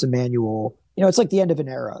 It's a manual. It's like the end of an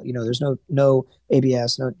era. There's no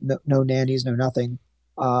ABS, no nannies, no nothing.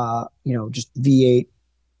 Just V8,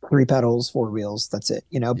 three pedals, four wheels. That's it.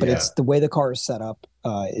 But Yeah. it's the way the car is set up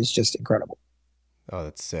is just incredible. Oh,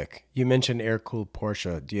 that's sick. You mentioned air-cooled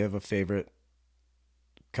Porsche. Do you have a favorite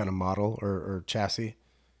kind of model or chassis?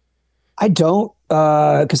 I don't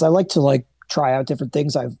because I like to like try out different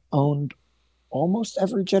things. I've owned almost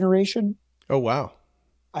every generation. Oh, wow.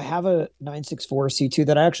 I have a 964 C2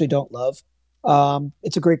 that I actually don't love.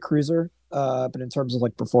 It's a great cruiser, but in terms of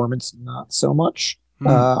like performance, not so much. Hmm.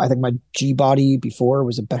 I think my G body before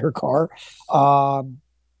was a better car. I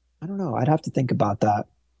don't know. I'd have to think about that.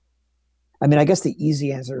 I mean, I guess the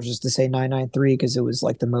easy answer is just to say 993 because it was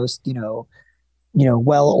like the most,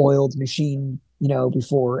 well-oiled machine,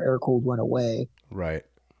 before air cooled went away. Right.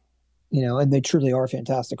 And they truly are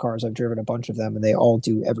fantastic cars. I've driven a bunch of them and they all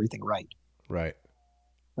do everything right. Right.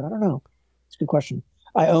 But I don't know. It's a good question.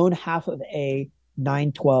 I own half of a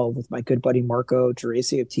 912 with my good buddy Marco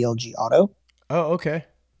Geraci of TLG Auto. Oh, okay.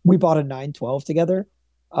 We bought a 912 together.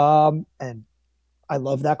 And I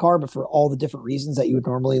love that car, but for all the different reasons that you would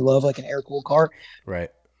normally love like an air cooled car, Right.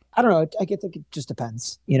 I don't know. I get think it just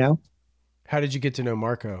depends. How did you get to know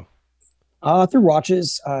Marco? Through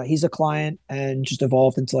watches, he's a client and just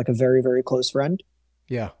evolved into like a very, very close friend.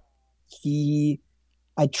 Yeah. He,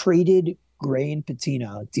 I traded gray and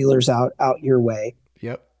patina dealers out your way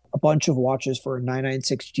Yep. a bunch of watches for a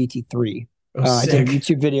 996 GT3. Oh, I did a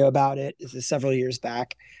sick. YouTube video about it. This is several years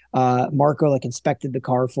back. Marco like inspected the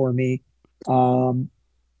car for me. Um,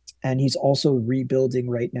 and he's also rebuilding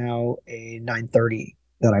right now a 930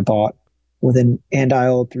 that I bought with an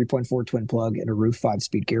Andile 3.4 twin plug and a roof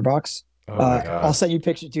 5-speed gearbox. Oh my I'll God. send you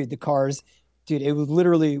pictures, dude. The cars, dude, it was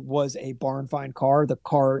literally was a barn find car. The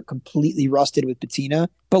car completely rusted with patina,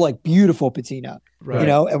 but like beautiful patina, Right.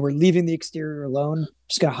 and we're leaving the exterior alone,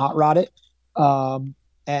 just gonna hot rod it. Um,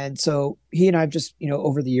 and so he and I've just,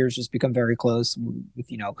 over the years just become very close with,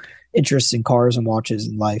 interests in cars and watches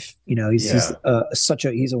and life. He's Yeah.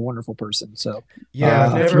 he's a wonderful person. So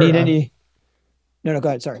Yeah. if you need any, no, go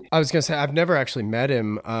ahead. Sorry. I was gonna say I've never actually met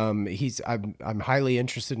him. I'm highly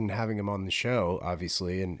interested in having him on the show,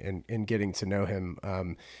 obviously, and getting to know him.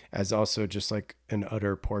 As also just like an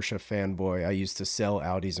utter Porsche fanboy. I used to sell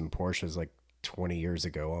Audis and Porsches like 20 years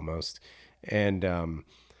ago almost, and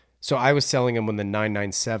so I was selling him when the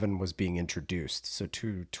 997 was being introduced.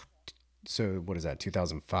 So what is that?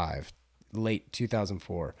 2005, late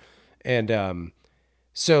 2004, and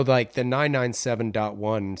So like the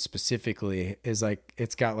 997.1 specifically is like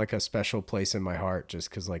it's got like a special place in my heart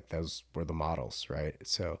just cuz like those were the models, right?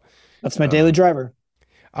 So That's my daily um driver.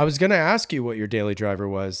 I was going to ask you what your daily driver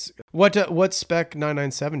was. What spec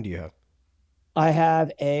 997 do you have? I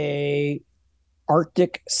have a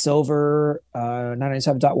Arctic Silver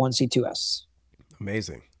 997.1 C2S.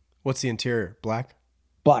 Amazing. What's the interior? Black?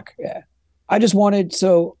 Black. Yeah. I just wanted,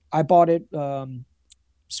 so I bought it,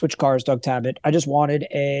 Switch Cars, Doug Tabbitt. I just wanted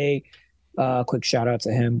a quick shout out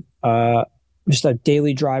to him. Just a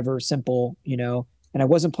daily driver, simple, and I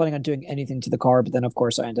wasn't planning on doing anything to the car, but then of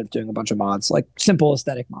course I ended up doing a bunch of mods, like simple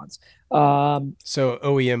aesthetic mods. Um, So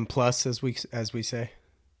OEM plus as we say.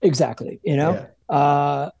 exactly,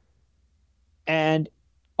 Yeah. and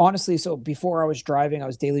honestly, so before I was driving, I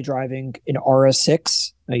was daily driving an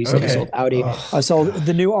RS6. You said you sold Okay. Audi. I Oh sold god.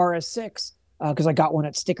 the new RS6 because I got one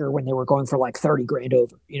at Sticker when they were going for like 30 grand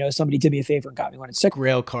over. Somebody did me a favor and got me one at Sticker.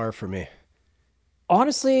 Grail car for me.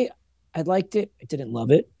 Honestly, I liked it. I didn't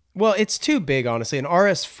love it. Well, it's too big, honestly. An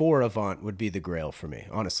RS4 Avant would be the grail for me,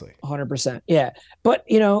 honestly. 100%. Yeah. But,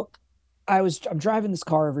 I'm driving this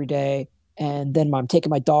car every day, and then I'm taking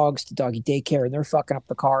my dogs to doggy daycare and they're fucking up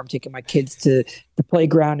the car. I'm taking my kids to the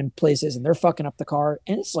playground and places and they're fucking up the car.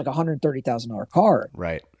 And it's like $130,000 car.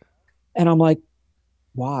 Right. And I'm like,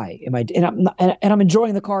 why am I, and I'm not, and I'm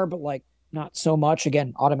enjoying the car, but like not so much.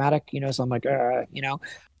 Again, automatic, so I'm like,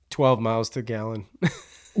 12 miles to gallon.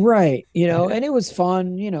 right. And it was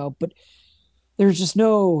fun, but there's just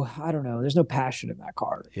no, I don't know, there's no passion in that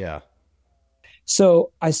car. Yeah.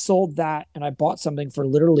 So I sold that and I bought something for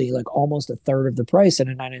literally like almost a third of the price in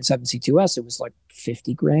a 997 C2S. It was like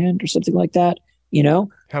 50 grand or something like that, you know,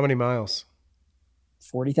 How many miles?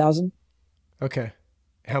 40,000. Okay.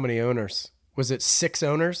 How many owners? Was it 6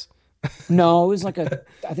 owners? No, it was I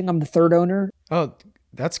think I'm the third owner. Oh,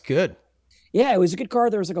 that's good. Yeah, it was a good car.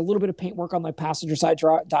 There was like a little bit of paintwork on the passenger side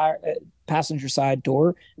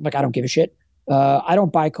door. I'm like, I don't give a shit. I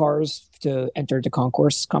don't buy cars to enter into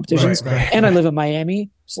concourse Right, competitions, right, and I right. live in Miami,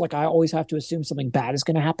 so like I always have to assume something bad is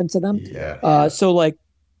going to happen to them. Yeah. So like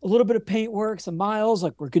a little bit of paintwork, some miles,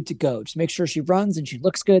 like we're good to go. Just make sure she runs and she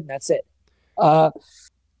looks good, and that's it. Uh,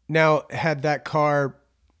 Now, had that car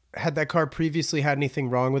previously had anything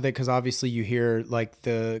wrong with it? Because obviously you hear like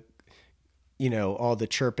all the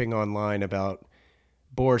chirping online about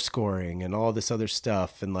bore scoring and all this other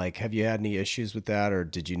stuff. And like, have you had any issues with that, or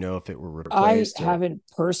did you know if it were I replaced or? haven't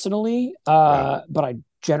personally, Yeah. but I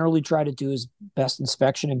generally try to do as best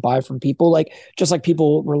inspection and buy from people. Like just like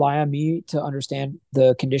people rely on me to understand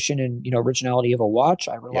the condition and originality of a watch,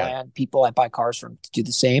 I rely Yeah. on people I buy cars from to do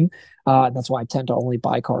the same. That's why I tend to only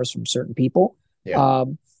buy cars from certain people. Yeah.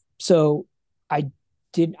 Um, so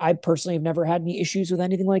I personally have never had any issues with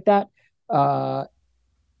anything like that. Uh,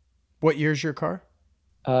 What year's your car?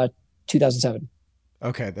 uh, 2007.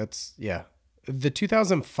 Okay, that's yeah. The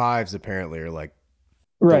 2005s apparently are like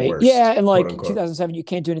the Right. Yeah. worst, And quote like unquote. 2007, you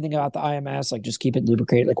can't do anything about the IMS. Like just keep it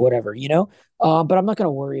lubricated, like whatever. But I'm not going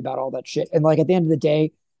to worry about all that shit. And like at the end of the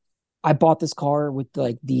day, I bought this car with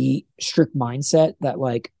like the strict mindset that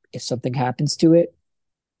like if something happens to it,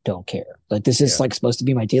 don't care. Like this is Yeah. like supposed to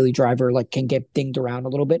be my daily driver, like can get dinged around a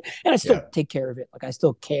little bit. And I still Yeah. take care of it. Like I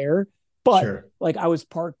still care. But Sure. like I was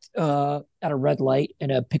parked at a red light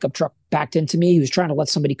and a pickup truck backed into me. He was trying to let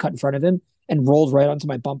somebody cut in front of him and rolled right onto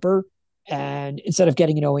my bumper. And instead of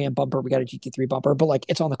getting an OEM bumper, we got a GT3 bumper, but like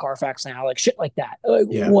it's on the Carfax now, like shit like that. Like,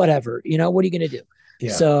 Yeah. whatever, what are you gonna do?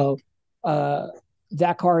 Yeah. So uh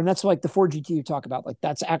that car, and that's like the Ford GT you talk about, like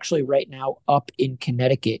that's actually right now up in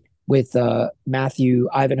Connecticut with Matthew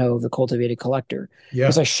Ivanhoe, the cultivated collector,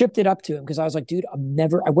 because Yeah. I shipped it up to him because I was like, dude,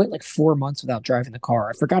 I went like 4 months without driving the car.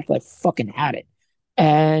 I forgot that I fucking had it.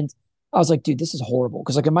 And I was like, dude, this is horrible.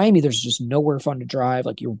 Because like in Miami, there's just nowhere fun to drive.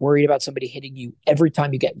 Like you're worried about somebody hitting you every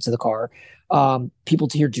time you get into the car. People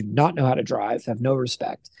here do not know how to drive, have no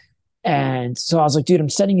respect. And so I was like, dude, I'm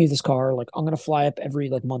sending you this car. Like I'm gonna fly up every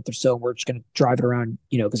like month or so. We're just gonna drive it around,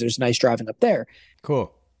 because there's nice driving up there.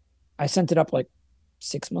 Cool. I sent it up like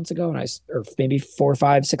 6 months ago, or maybe 4,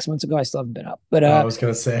 5, 6 months ago. I still haven't been up, but I was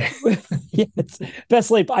gonna say. yeah, it's best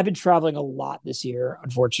sleep. I've been traveling a lot this year,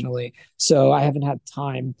 unfortunately, so I haven't had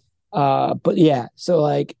time. But yeah, so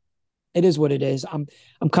like it is what it is. I'm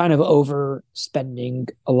kind of over spending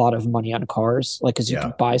a lot of money on cars, like because you can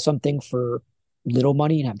Yeah. buy something for little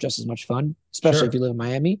money and have just as much fun, especially if you Sure. live in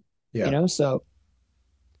Miami. Yeah. So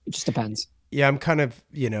it just depends. Yeah, I'm kind of,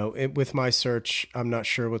 with my search, I'm not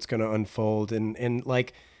sure what's going to unfold. And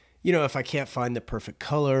like, if I can't find the perfect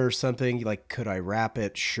color or something, like, could I wrap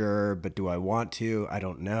it? Sure. But do I want to? I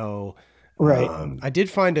don't know. Right. I did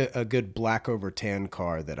find a good black over tan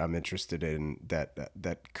car that I'm interested in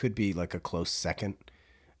that could be like a close second,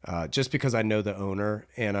 just because I know the owner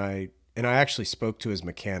and I actually spoke to his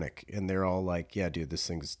mechanic and they're all like, yeah, dude, this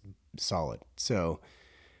thing's solid. So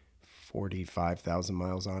 45,000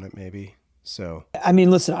 miles on it, maybe. So I mean,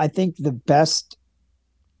 listen, I think the best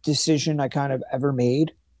decision I kind of ever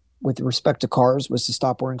made with respect to cars was to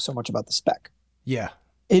stop worrying so much about the spec. yeah,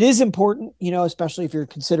 It is important, especially if you're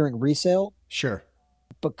considering resale, sure.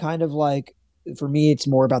 but kind of like for me, it's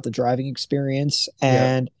more about the driving experience. Yeah.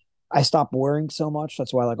 And I stopped worrying so much.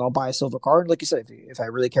 That's why, like, I'll buy a silver car. And like you said, if I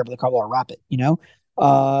really care about the car, I'll wrap it.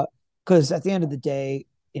 Because at the end of the day,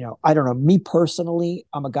 I don't know. Me personally,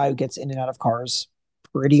 I'm a guy who gets in and out of cars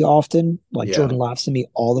pretty often. Like Yeah. Jordan laughs at me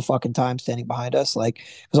all the fucking time standing behind us, like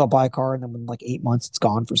because I'll buy a car and then in like 8 months it's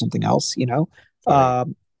gone for something else.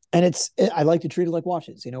 Funny. And I like to treat it like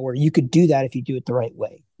watches, where you could do that if you do it the right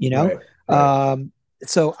way. Right. Right. Um,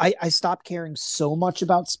 so I stopped caring so much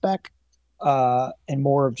about spec, and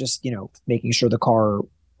more of just making sure the car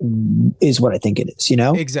is what I think it is.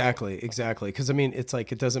 Exactly. Exactly. Because I mean, it's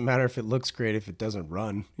like it doesn't matter if it looks great if it doesn't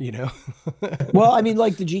run. You know. Well, I mean,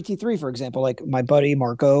 like the GT3, for example, like my buddy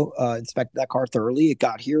Marco inspected that car thoroughly. It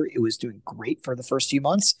got here, it was doing great for the first few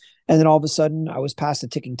months, and then all of a sudden, I was past a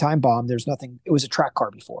ticking time bomb. There's nothing. It was a track car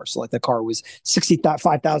before, so like the car was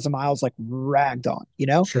 65,000 miles, like ragged on.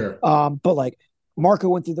 Sure. But like Marco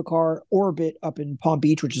went through the car, Orbit up in Palm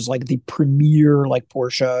Beach, which is like the premier like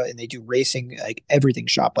Porsche, and they do racing, like everything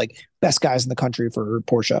shop, like best guys in the country for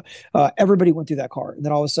Porsche. Everybody went through that car, and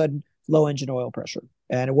then all of a sudden, low engine oil pressure,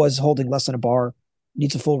 and it was holding less than a bar.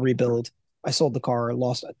 Needs a full rebuild. I sold the car,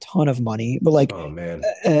 lost a ton of money, but like, Oh man.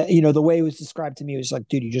 the way it was described to me was like,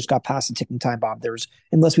 dude, you just got past a ticking time bomb. There's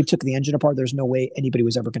unless we took the engine apart, there's no way anybody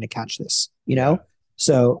was ever going to catch this. Yeah.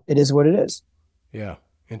 So it is what it is. Yeah.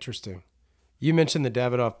 Interesting. You mentioned the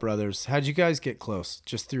Davidoff brothers. How'd you guys get close?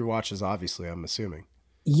 Just through watches, obviously, I'm assuming.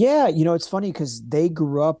 Yeah, it's funny because they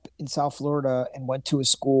grew up in South Florida and went to a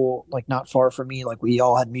school like not far from me. Like we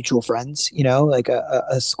all had mutual friends, like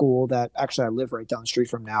a school that actually I live right down the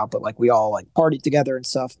street from now, but like we all like partied together and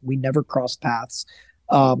stuff. We never crossed paths.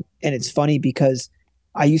 And it's funny because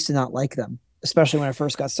I used to not like them, especially when I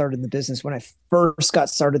first got started in the business. When I first got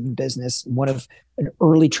started in business, one of an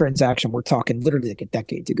early transaction, we're talking literally like a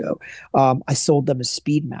decade ago. I sold them a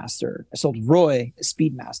Speedmaster. I sold Roy a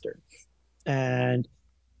Speedmaster. And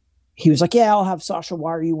he was like, yeah, I'll have Sasha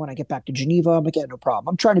wire you when I get back to Geneva. I'm like, yeah, no problem.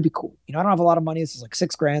 I'm trying to be cool. I don't have a lot of money. This is like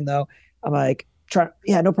 $6,000 though. I'm like,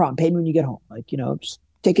 yeah, no problem. Pay me when you get home. Like, just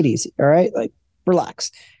take it easy. All right. Like,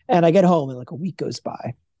 relax. And I get home and like a week goes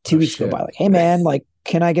by, two Oh weeks go by. shit. Like, hey man, like,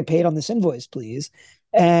 can I get paid on this invoice, please?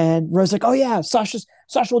 And Rose like, oh yeah, Sasha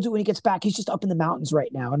will do it when he gets back. He's just up in the mountains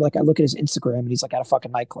right now. And like, I look at his Instagram and he's like at a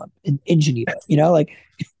fucking nightclub in Geneva, like,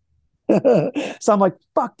 so I'm like,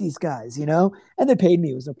 fuck these guys. And they paid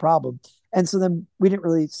me. It was no problem. And so then we didn't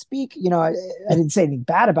really speak. I didn't say anything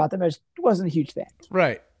bad about them. I just wasn't a huge fan.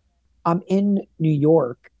 Right. I'm in New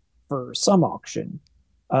York for some auction.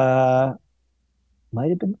 Uh, Might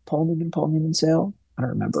have been Paul Newman sale. I don't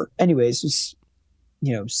remember. Anyways, it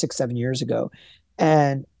was, 6, 7 years ago.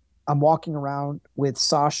 And I'm walking around with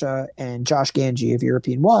Sasha and Josh Ganji of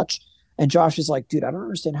European Watch. And Josh is like, dude, I don't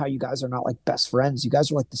understand how you guys are not like best friends. You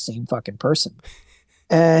guys are like the same fucking person.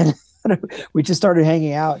 And we just started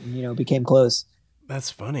hanging out and, became close.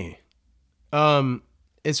 That's funny. Um,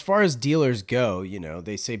 as far as dealers go,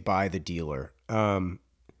 they say buy the dealer.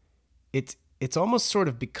 It's almost sort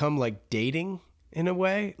of become like dating in a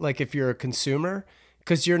way. Like if you're a consumer,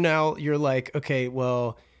 because you're like, okay,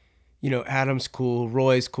 well, Adam's cool,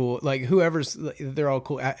 Roy's cool, like whoever's, they're all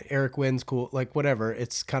cool. Eric Wynn's cool, like whatever.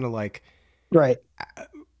 It's kind of like Right.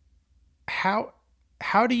 how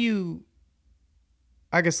how do you?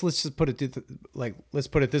 I guess let's just put it let's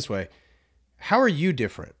put it this way. How are you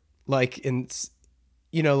different? Like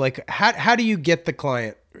like how do you get the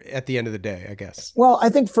client at the end of the day? I guess. Well, I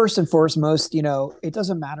think first and foremost, it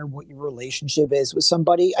doesn't matter what your relationship is with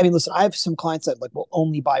somebody. I mean, listen, I have some clients that like will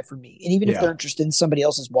only buy from me. And even if they're Yeah. interested in somebody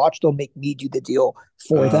else's watch, they'll make me do the deal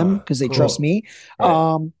for them because they trust Cool. me.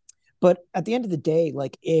 Right. But at the end of the day,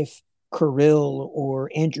 like if Kirill or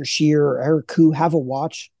Andrew Shear or Eric Koo have a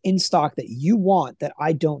watch in stock that you want that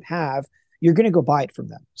I don't have, you're going to go buy it from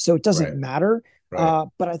them. So it doesn't Right. matter. Right.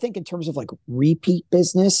 But I think in terms of like repeat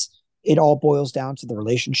business, it all boils down to the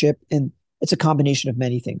relationship. And it's a combination of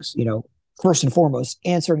many things, first and foremost,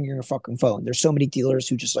 answering your fucking phone. There's so many dealers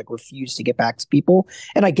who just like refuse to get back to people.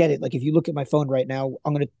 And I get it. Like if you look at my phone right now,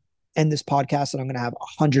 I'm going to end this podcast and I'm going to have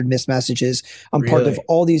 100 missed messages. I'm part of Really?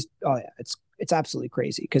 all these. Oh yeah, It's absolutely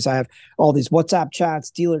crazy because I have all these WhatsApp chats,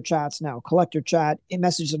 dealer chats now, collector chat,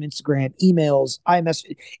 messages on Instagram, emails,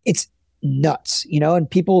 iMessage. It's nuts, and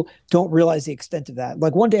people don't realize the extent of that.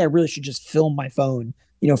 Like one day I really should just film my phone,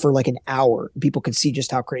 for like an hour. People can see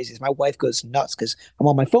just how crazy it is. My wife goes nuts because I'm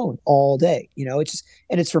on my phone all day. It's just,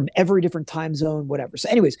 and it's from every different time zone, whatever. So,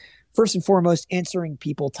 anyways, first and foremost, answering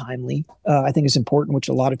people timely, I think is important, which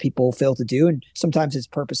a lot of people fail to do. And sometimes it's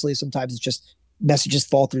purposely, sometimes it's just messages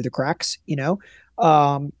fall through the cracks.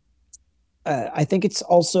 Um, I think it's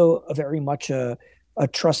also a very much a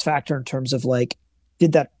trust factor in terms of like,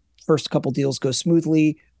 did that first couple deals go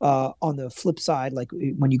smoothly? On the flip side, like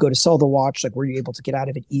when you go to sell the watch, like were you able to get out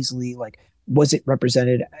of it easily? Like, was it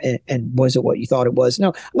represented and was it what you thought it was? No,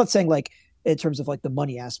 I'm not saying like in terms of like the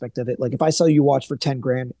money aspect of it. Like if I sell you a watch for 10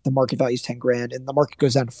 grand, the market value is 10 grand and the market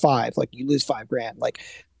goes down to five, like you lose 5 grand. Like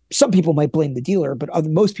some people might blame the dealer, but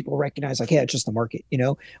most people recognize like, yeah, it's just the market.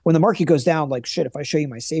 When the market goes down, like shit, if I show you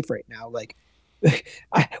my safe right now, like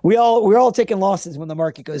we're all taking losses when the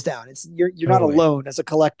market goes down. It's you're not Totally. alone as a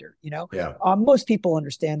collector. Yeah. Most people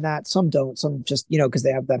understand that. Some don't. Some just because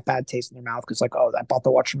they have that bad taste in their mouth because like, oh, I bought the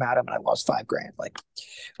watch from Adam and I lost 5 grand. Like,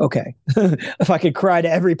 okay, if I could cry to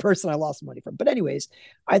every person I lost money from. But anyways,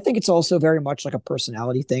 I think it's also very much like a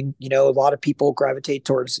personality thing. A lot of people gravitate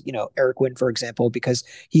towards Eric Wynn, for example, because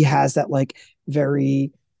he has that like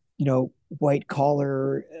very white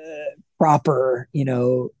collar, proper,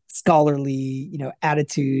 scholarly,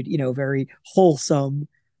 attitude, very wholesome.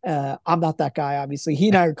 I'm not that guy, obviously. He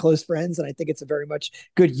and I are close friends, and I think it's a very much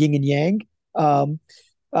good yin and yang.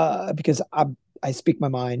 Because I speak my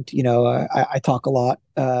mind, I talk a lot.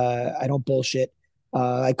 I don't bullshit.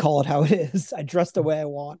 I call it how it is. I dress the way I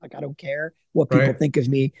want. Like I don't care what people Right. think of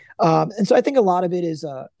me. And so I think a lot of it is,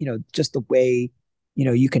 just the way,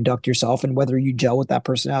 you conduct yourself and whether you gel with that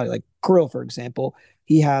personality. Like Kirill, for example,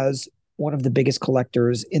 he has one of the biggest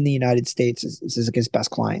collectors in the United States. Is his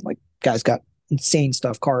best client. Like guy's got insane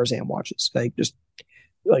stuff, cars and watches, like just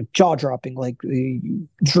like jaw dropping, like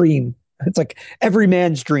dream. It's like every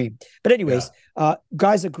man's dream. But Yeah. anyways,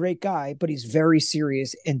 guy's a great guy, but he's very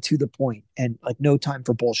serious and to the point and like no time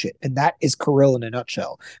for bullshit. And that is Kirill in a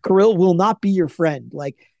nutshell. Kirill will not be your friend.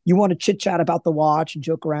 Like you want to chit chat about the watch and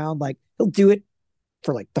joke around, like he'll do it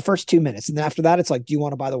for like the first 2 minutes. And then after that, it's like, do you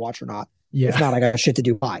want to buy the watch or not? If Yeah. not, I got shit to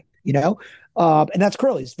do. Buy, and that's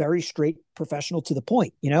Curly. He's very straight, professional to the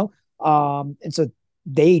point, and so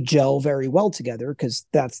they gel very well together because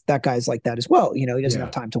that guy's like that as well. He doesn't have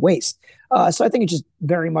Yeah. time to waste. So I think it's just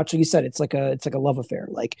very much like you said. It's like a love affair.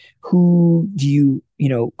 Like who do you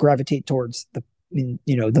gravitate towards the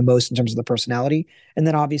most in terms of the personality, and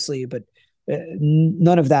then obviously, but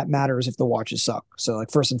none of that matters if the watches suck. So like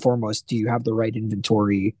first and foremost, do you have the right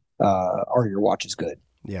inventory? Are your watches good?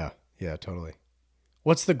 Yeah. Yeah. Totally.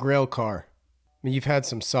 What's the Grail car? I mean, you've had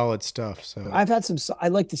some solid stuff. So I've had some. I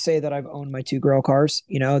like to say that I've owned my two Grail cars.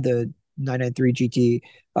 The 993 GT,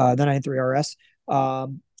 the 93 RS,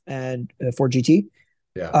 and 4 GT.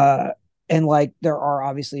 yeah. Uh, and like there are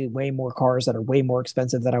obviously way more cars that are way more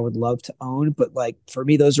expensive that I would love to own, but like for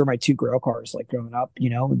me, those are my two Grail cars. Like growing up,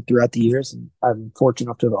 and throughout the years, and I'm fortunate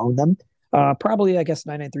enough to have owned them. Probably I guess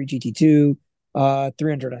 993 GT2,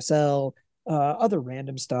 300 SL, other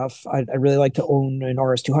random stuff. I really like to own an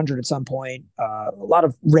RS 200 at some point. A lot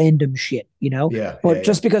of random shit, Yeah. Yeah. But Yeah.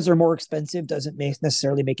 just because they're more expensive doesn't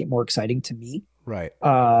necessarily make it more exciting to me. Right.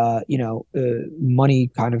 Money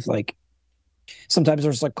kind of like sometimes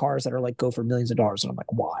there's like cars that are like go for millions of dollars, and I'm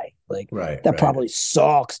like, why? Like Right. that Right. probably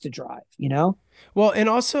sucks to drive. Well, and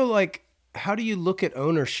also like, how do you look at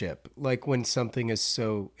ownership? Like when something is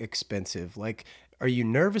so expensive, like, are you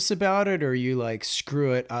nervous about it, or are you like,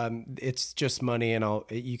 screw it? It's just money, and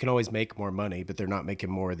you can always make more money, but they're not making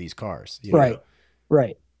more of these cars, Right,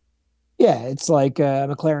 right. Yeah, it's like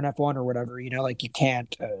McLaren F1 or whatever. Like you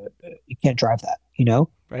can't drive that.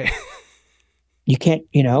 Right? You can't.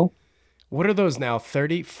 What are those now?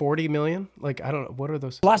 30, 40 million? Like, I don't know. What are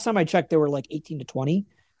those? Last time I checked, they were like 18 to 20.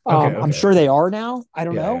 Okay. I'm Okay. sure Okay. they are now. I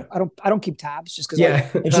don't Yeah. know. Yeah. I don't keep tabs just because like Yeah.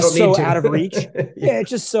 it's I don't just need so out of reach. to. Yeah, Yeah. it's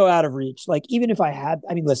just so out of reach. Like even if I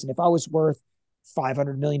mean, listen, if I was worth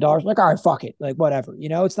 $500 million, like all right, fuck it, like whatever.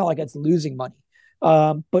 It's not like it's losing money.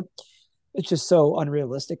 But it's just so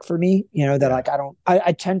unrealistic for me. That Yeah. like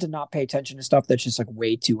I tend to not pay attention to stuff that's just like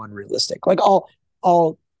way too unrealistic. Like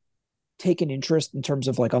I'll take an interest in terms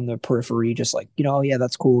of like on the periphery, just like, yeah,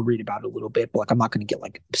 that's cool, read about it a little bit, but like I'm not going to get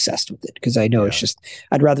like obsessed with it because I know it's Yeah. just,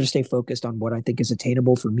 I'd rather stay focused on what I think is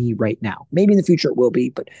attainable for me right now. Maybe in the future it will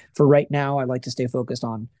be, but for right now, I like to stay focused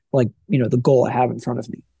on like, the goal I have in front of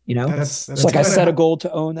me. you know? That's So like I kind of set a how, goal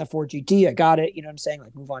to own that Ford GT. I got it. You know what I'm saying?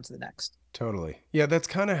 Like move on to the next. totally. Yeah, that's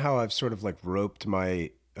kind of how I've sort of like roped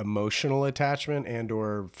my emotional attachment and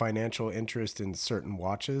or financial interest in certain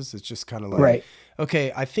watches. It's just kind of like, Right.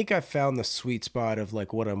 okay, I think I found the sweet spot of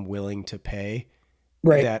like what I'm willing to pay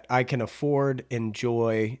Right. that I can afford,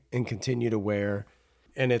 enjoy, and continue to wear.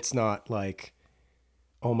 And it's not like,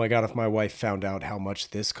 oh my God, if my wife found out how much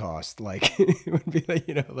this cost, like it would be like,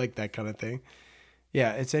 like that kind of thing.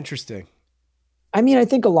 Yeah, it's interesting. I mean, I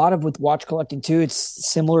think a lot of with watch collecting too, it's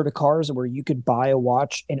similar to cars where you could buy a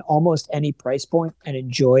watch in almost any price point and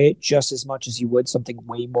enjoy it just as much as you would something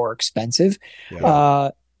way more expensive. Yeah.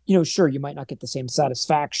 Uh, sure, you might not get the same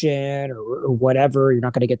satisfaction or whatever. You're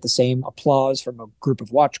not going to get the same applause from a group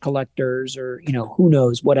of watch collectors or, who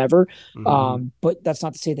knows, whatever. Mm-hmm. But that's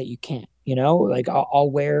not to say that you can't, like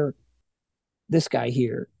I'll wear this guy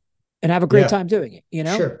here and have a great Yeah. time doing it,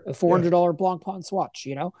 Sure. a Yeah. $400 Blancpain watch,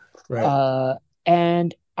 Right. uh,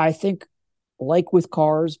 and I think, like with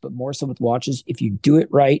cars, but more so with watches, if you do it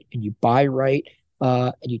right and you buy right,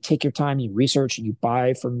 and you take your time, you research, and you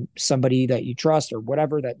buy from somebody that you trust or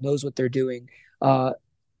whatever that knows what they're doing. Uh,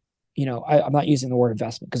 I'm not using the word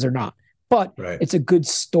investment because they're not, but Right. it's a good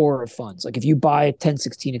store of funds. Like if you buy a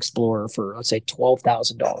 1016 Explorer for let's say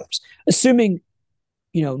 $12,000, assuming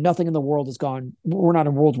nothing in the world has gone, we're not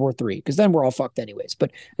in World War III because then we're all fucked anyways.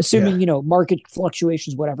 But Yeah. assuming, market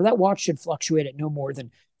fluctuations, whatever, that watch should fluctuate at no more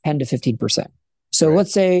than 10 to 15%. So Right.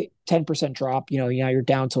 let's say 10% drop, now you're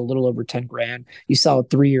down to a little over 10 grand. You sell it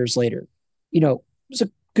 3 years later. It's a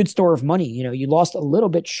good store of money. You lost a little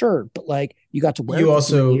bit, sure, but like you got to wear You it for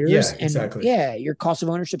three also, years yeah, and exactly. yeah, your cost of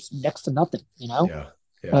ownership's next to nothing. Yeah.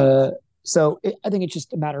 Yeah. Uh, I think it's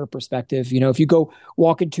just a matter of perspective. If you go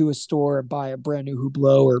walk into a store and buy a brand new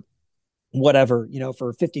Hublot or whatever,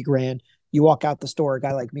 for 50 grand, you walk out the store, a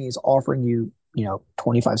guy like me is offering you,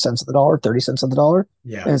 25 cents of the dollar, 30 cents of the dollar.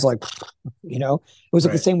 Yeah. And it's like, it was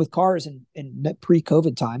like the Right. same with cars in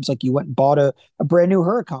pre-COVID times. Like you went and bought a brand new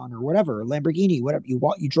Huracan or whatever, a Lamborghini, whatever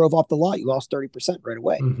you drove off the lot, you lost 30% right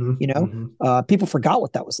away. Mm-hmm. Mm-hmm. People forgot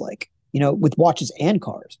what that was like, with watches and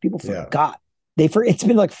cars. People Yeah. forgot. It's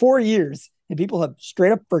been like 4 years and people have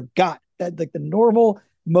straight up forgot that like the normal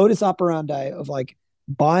modus operandi of like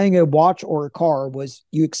buying a watch or a car was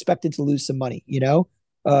you expected to lose some money.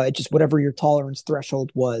 It just whatever your tolerance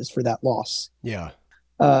threshold was for that loss. Yeah.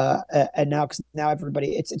 And now, because now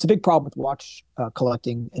everybody, it's a big problem with watch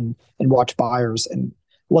collecting and watch buyers, and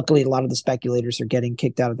luckily a lot of the speculators are getting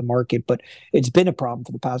kicked out of the market. But it's been a problem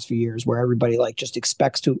for the past few years where everybody like just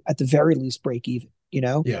expects to at the very least break even.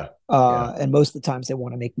 Yeah. Yeah. And most of the times they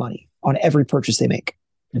want to make money on every purchase they make.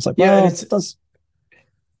 And it's like, Yeah. And well, it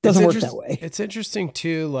doesn't work that way. it's interesting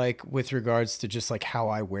too, like with regards to just like how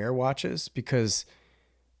I wear watches, because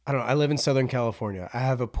I don't know, I live in Southern California. I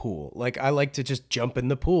have a pool. Like I like to just jump in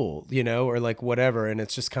the pool, or like whatever. And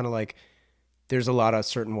it's just kind of like there's a lot of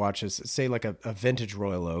certain watches, say like a vintage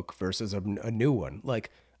Royal Oak versus a new one. Like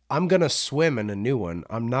I'm going to swim in a new one.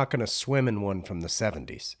 I'm not going to swim in one from the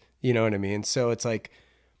 70s. You know what I mean? So it's like,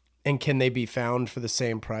 and can they be found for the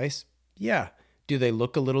same price? Yeah. Do they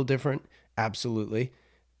look a little different? Absolutely.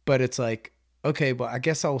 But it's like, okay, well, I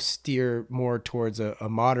guess I'll steer more towards a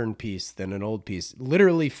modern piece than an old piece,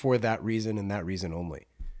 literally for that reason and that reason only.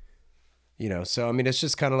 So I mean, it's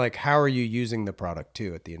just kind of like, how are you using the product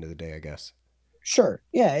too at the end of the day, I guess. Sure.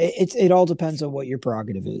 Yeah. It all depends on what your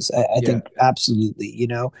prerogative is. I Yeah. think absolutely,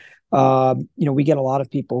 we get a lot of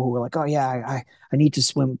people who are like, oh yeah, I need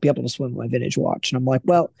to be able to swim with my vintage watch. And I'm like,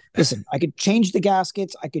 well, listen, I could change the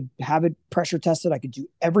gaskets. I could have it pressure tested. I could do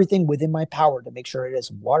everything within my power to make sure it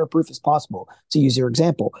is waterproof as possible, to use your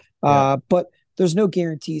example. Yeah. But there's no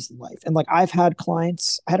guarantees in life. And like I had a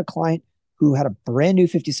client who had a brand new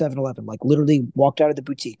 5711, like literally walked out of the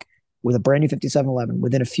boutique with a brand new 5711.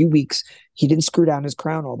 Within a few weeks, he didn't screw down his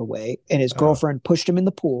crown all the way, and his Oh, girlfriend pushed him in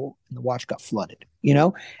the pool, and the watch got flooded.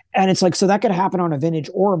 And it's like, so that could happen on a vintage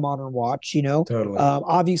or a modern watch. totally.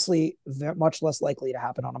 Obviously, much less likely to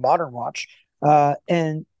happen on a modern watch.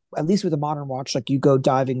 And at least with a modern watch, like you go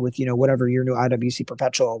diving with, whatever your new IWC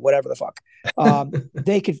Perpetual, whatever the fuck,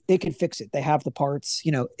 they could fix it. They have the parts,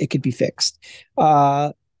 it could be fixed.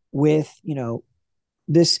 With,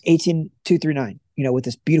 this 18239, with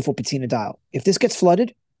this beautiful patina dial. If this gets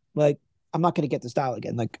flooded, like I'm not going to get this dial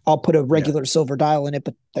again. Like I'll put a Yeah. regular silver dial in it,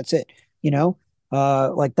 but that's it.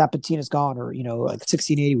 Like that patina's gone, or like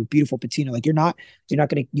 1680 with beautiful patina. Like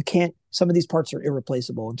you can't. Some of these parts are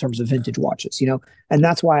irreplaceable in terms of vintage watches. And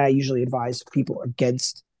that's why I usually advise people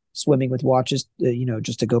against swimming with watches.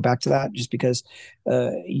 Just to go back to that, just because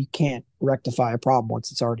you can't rectify a problem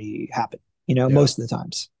once it's already happened. Yeah. Most of the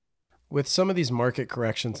times. With some of these market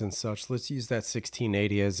corrections and such, let's use that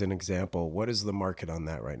 1680 as an example. What is the market on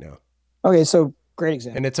that right now? Okay, so great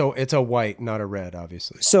And example. it's a white, not a red,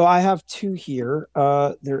 obviously. So I have two here.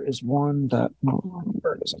 There is one that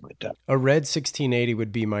where it is on my deck. A red 1680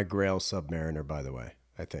 would be my Grail Submariner, by the way,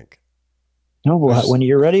 I think. No, I was when just,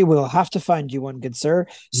 you're ready, we'll have to find you one, good sir.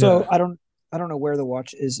 So yeah. I don't know where the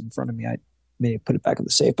watch is in front of me. I may put it back in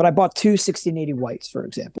the safe, but I bought two 1680 whites, for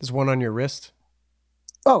example. There's one on your wrist.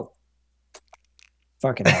 Oh,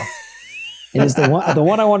 fucking hell! It is the one. The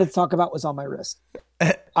one I wanted to talk about was on my wrist.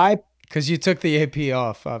 I Because you took the AP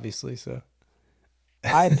off, obviously. So,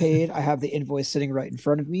 I paid. I have the invoice sitting right in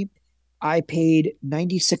front of me. I paid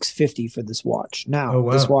 96.50 for this watch. oh, Now,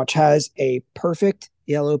 this wow. watch has a perfect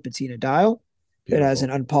yellow patina dial. It has an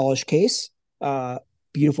Beautiful. unpolished case, uh,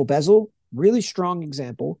 beautiful bezel, really strong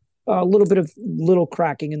example. A little bit of little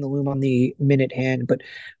cracking in the loom on the minute hand, but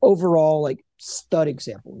overall, like stud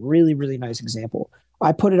example. Really, really nice example.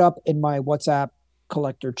 I put it up in my WhatsApp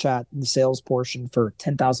collector chat in the sales portion for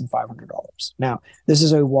 $10,500. Now, this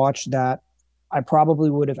is a watch that I probably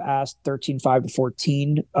would have asked 13.5 to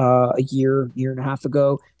 14 a year and a half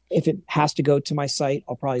ago. If it has to go to my site,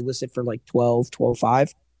 I'll probably list it for like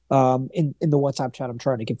 12.5. In the WhatsApp chat, I'm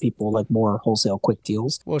trying to give people like more wholesale quick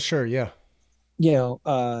deals. Well, sure. Yeah.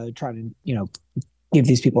 Trying to, give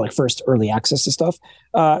these people like first early access to stuff.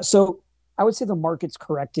 So I would say the market's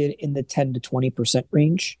corrected in the 10 to 20%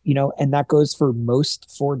 range, and that goes for most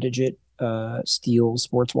 4 digit steel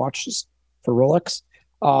sports watches for Rolex.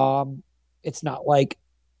 Um, it's not like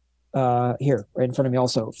here right in front of me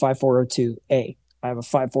also 5402A. I have a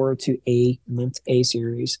 5402A Mint A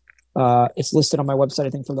series. It's listed on my website, I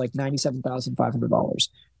think, for like $97,500.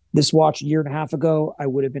 This watch a year and a half ago, I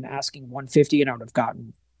would have been asking 150 and I would have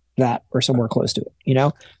gotten that or somewhere close to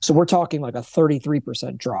it. So we're talking like a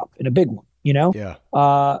 33% drop in a big one. Yeah.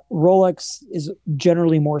 Rolex is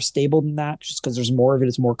generally more stable than that just because there's more of it,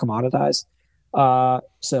 it's more commoditized.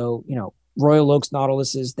 So Royal Oaks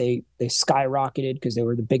Nautiluses, they skyrocketed because they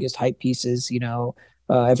were the biggest hype pieces.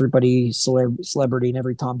 Everybody, celebrity, and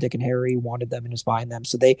every Tom, Dick, and Harry wanted them and was buying them.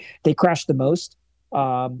 So they crashed the most.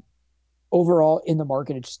 Um, Overall, in the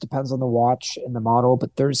market, it just depends on the watch and the model,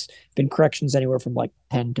 but there's been corrections anywhere from like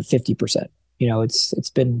 10 to 50%. It's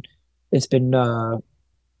been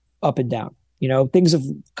up and down. Things have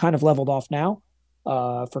kind of leveled off now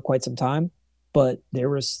for quite some time, but there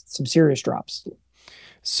was some serious drops.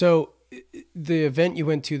 So, the event you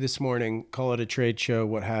went to this morning, call it a trade show,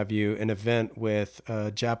 what have you, an event with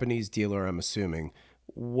a Japanese dealer, I'm assuming.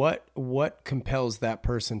 What compels that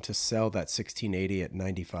person to sell that 1680 at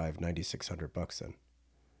 9600 bucks then?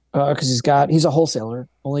 Because he's a wholesaler,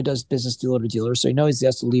 only does business dealer to dealer, so he knows he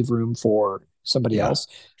has to leave room for somebody Yeah. else.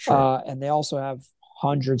 Sure. And they also have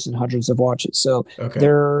hundreds and hundreds of watches, so Okay.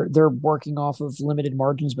 they're working off of limited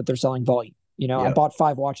margins, but they're selling volume. I Yeah. bought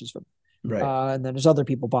 5 watches from Right. and then there's other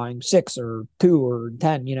people buying 6 or 2 or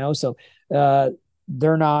 10. So uh,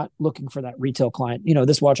 they're not looking for that retail client.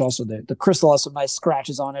 This watch also the crystal has some nice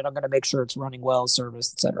scratches on it. I'm going to make sure it's running well,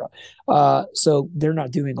 serviced, etc. So they're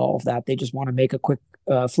not doing all of that. They just want to make a quick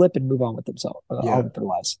flip and move on with themselves, Yeah. on with their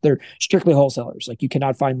lives. They're strictly wholesalers. Like you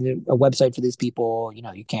cannot find a website for these people.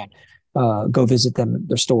 You can't go visit them at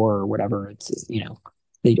their store or whatever. It's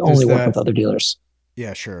they only Does work with that, other dealers.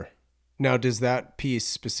 yeah, sure. Now, does that piece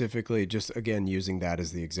specifically, just again using that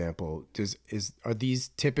as the example, are these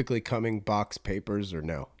typically coming box papers or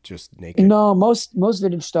no, just naked? No, most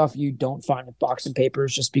vintage stuff you don't find in box and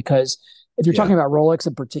papers just because if you're Yeah. talking about Rolex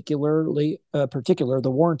in particular,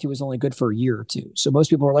 the warranty was only good for a year or two. So most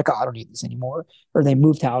people are like, oh, I don't need this anymore, or they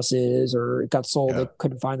moved houses, or it got sold, Yeah. they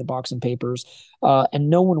couldn't find the box and papers, and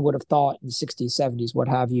no one would have thought in the '60s, '70s, what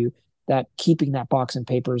have you, that keeping that box and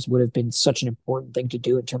papers would have been such an important thing to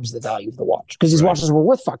do in terms of the value of the watch because these Right. watches were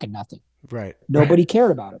worth fucking nothing. Right. Right. Nobody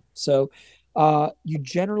cared about it. So you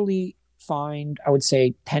generally find, I would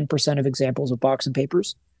say, 10% of examples of box and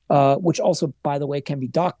papers, which also, by the way, can be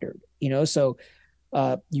doctored. So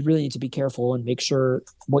you really need to be careful and make sure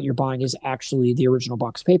what you're buying is actually the original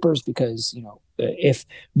box papers because, if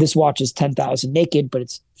this watch is 10,000 naked, but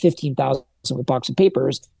it's 15,000 with box and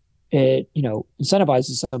papers, it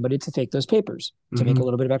incentivizes somebody to take those papers to make a Hmm.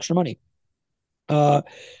 little bit of extra money. Uh,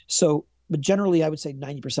 but generally, I would say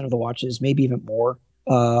 90% of the watches, maybe even more,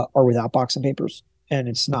 are without box and papers. And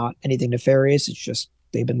it's not anything nefarious. It's just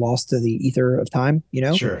they've been lost to the ether of time.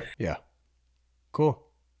 Sure. Yeah. Cool.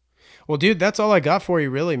 Well, dude, that's all I got for you,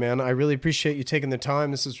 really, man. I really appreciate you taking the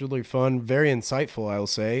time. This is really fun, very insightful, I'll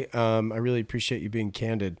say. I really appreciate you being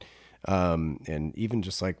candid, and even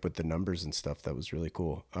just like with the numbers and stuff, that was really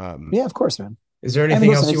cool. Yeah, of course, man. Is there I mean, anything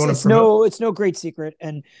listen, else you want to it's promote? no great secret,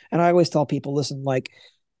 and I always tell people, listen, like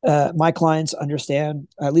my clients understand.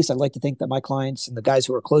 At least I'd like to think that my clients and the guys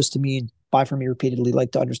who are close to me and buy from me repeatedly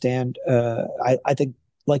like to understand. I think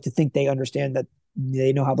like to think they understand that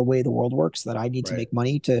they know how the way the world works. That I need to Right. make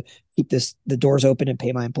money to keep the doors open and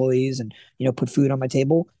pay my employees and put food on my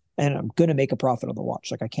table. And I'm going to make a profit on the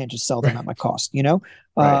watch. Like I can't just sell them at my cost,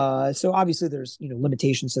 Right. So obviously there's,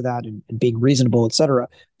 limitations to that and being reasonable, et cetera.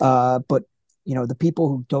 But the people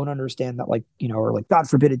who don't understand that, like, or like, God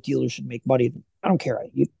forbid a dealer should make money. I don't care.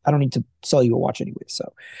 I don't need to sell you a watch anyway.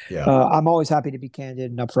 So Yeah. I'm always happy to be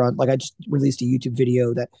candid and upfront. Like I just released a YouTube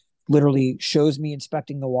video that literally shows me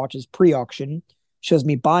inspecting the watches pre-auction, shows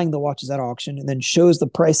me buying the watches at auction, and then shows the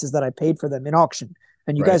prices that I paid for them in auction.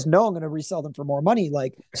 And you Right. guys know I'm going to resell them for more money.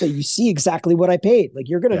 Like, so you see exactly what I paid. Like,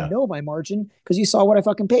 you're going to Yeah. know my margin because you saw what I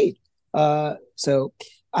fucking paid. So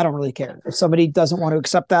I don't really care. If somebody doesn't want to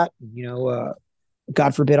accept that,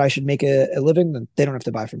 God forbid I should make a living, then they don't have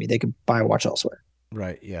to buy from me. They can buy a watch elsewhere.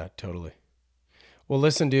 Right. Yeah, totally. Well,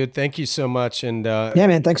 listen, dude, thank you so much. And Yeah,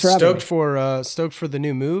 man. Thanks for having me. stoked for the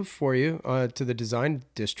new move for you to the design You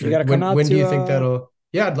got district. to come out When do to, you think that'll,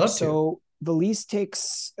 yeah, I'd love to. so the lease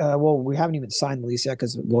takes, well, we haven't even signed the lease yet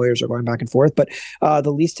because lawyers are going back and forth, but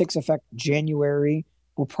the lease takes effect January.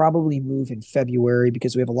 We'll probably move in February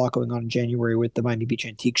because we have a lot going on in January with the Miami Beach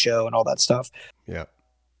Antique Show and all that stuff. Yeah.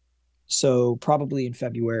 So probably in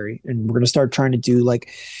February. And we're going to start trying to do like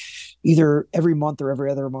either every month or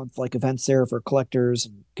every other month, like events there for collectors.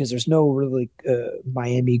 Because there's no really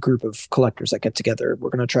Miami group of collectors that get together. We're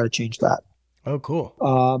going to try to change that. Oh, cool.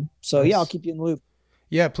 So Nice. yeah, I'll keep you in the loop.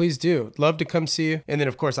 Yeah, please do. Love to come see you. And then,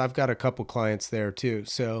 of course, I've got a couple clients there too.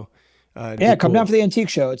 So Yeah, come down for the antique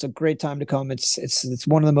show. It's a great time to come. It's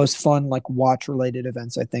one of the most fun like watch related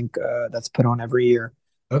events I think that's put on every year.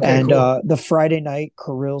 Okay, And cool. the Friday night,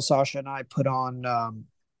 Kirill, Sasha, and I put on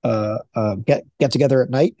get together at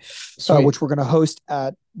night, Sweet. which we're going to host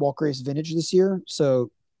at Walt Grace Vintage this year.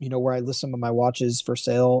 So where I list some of my watches for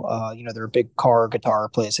sale. They're a big car guitar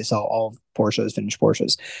place. They sell all Porsches, vintage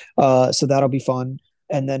Porsches. So that'll be fun.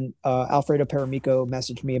 And then Alfredo Paramico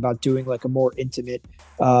messaged me about doing like a more intimate,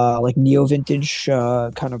 like neo vintage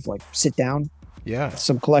kind of like sit down. Yeah.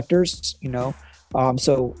 Some collectors,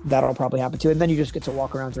 so that'll probably happen too. And then you just get to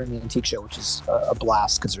walk around during the antique show, which is a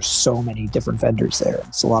blast because there's so many different vendors there.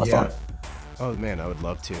 It's a lot of fun. Oh man, I would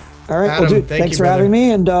love to. All right, Adam, well, dude, thanks for having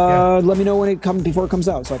me, and let me know when it comes before it comes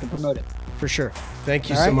out so I can promote it. For sure. Thank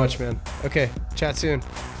you so much, man. Okay, chat soon.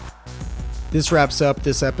 This wraps up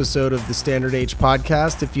this episode of the Standard Age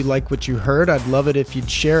podcast. If you like what you heard, I'd love it if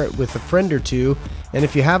you'd share it with a friend or two. And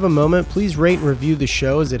if you have a moment, please rate and review the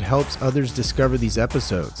show as it helps others discover these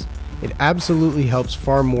episodes. It absolutely helps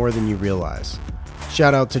far more than you realize.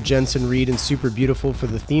 Shout out to Jensen Reed and Super Beautiful for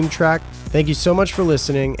the theme track. Thank you so much for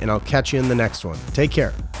listening, and I'll catch you in the next one. Take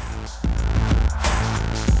care.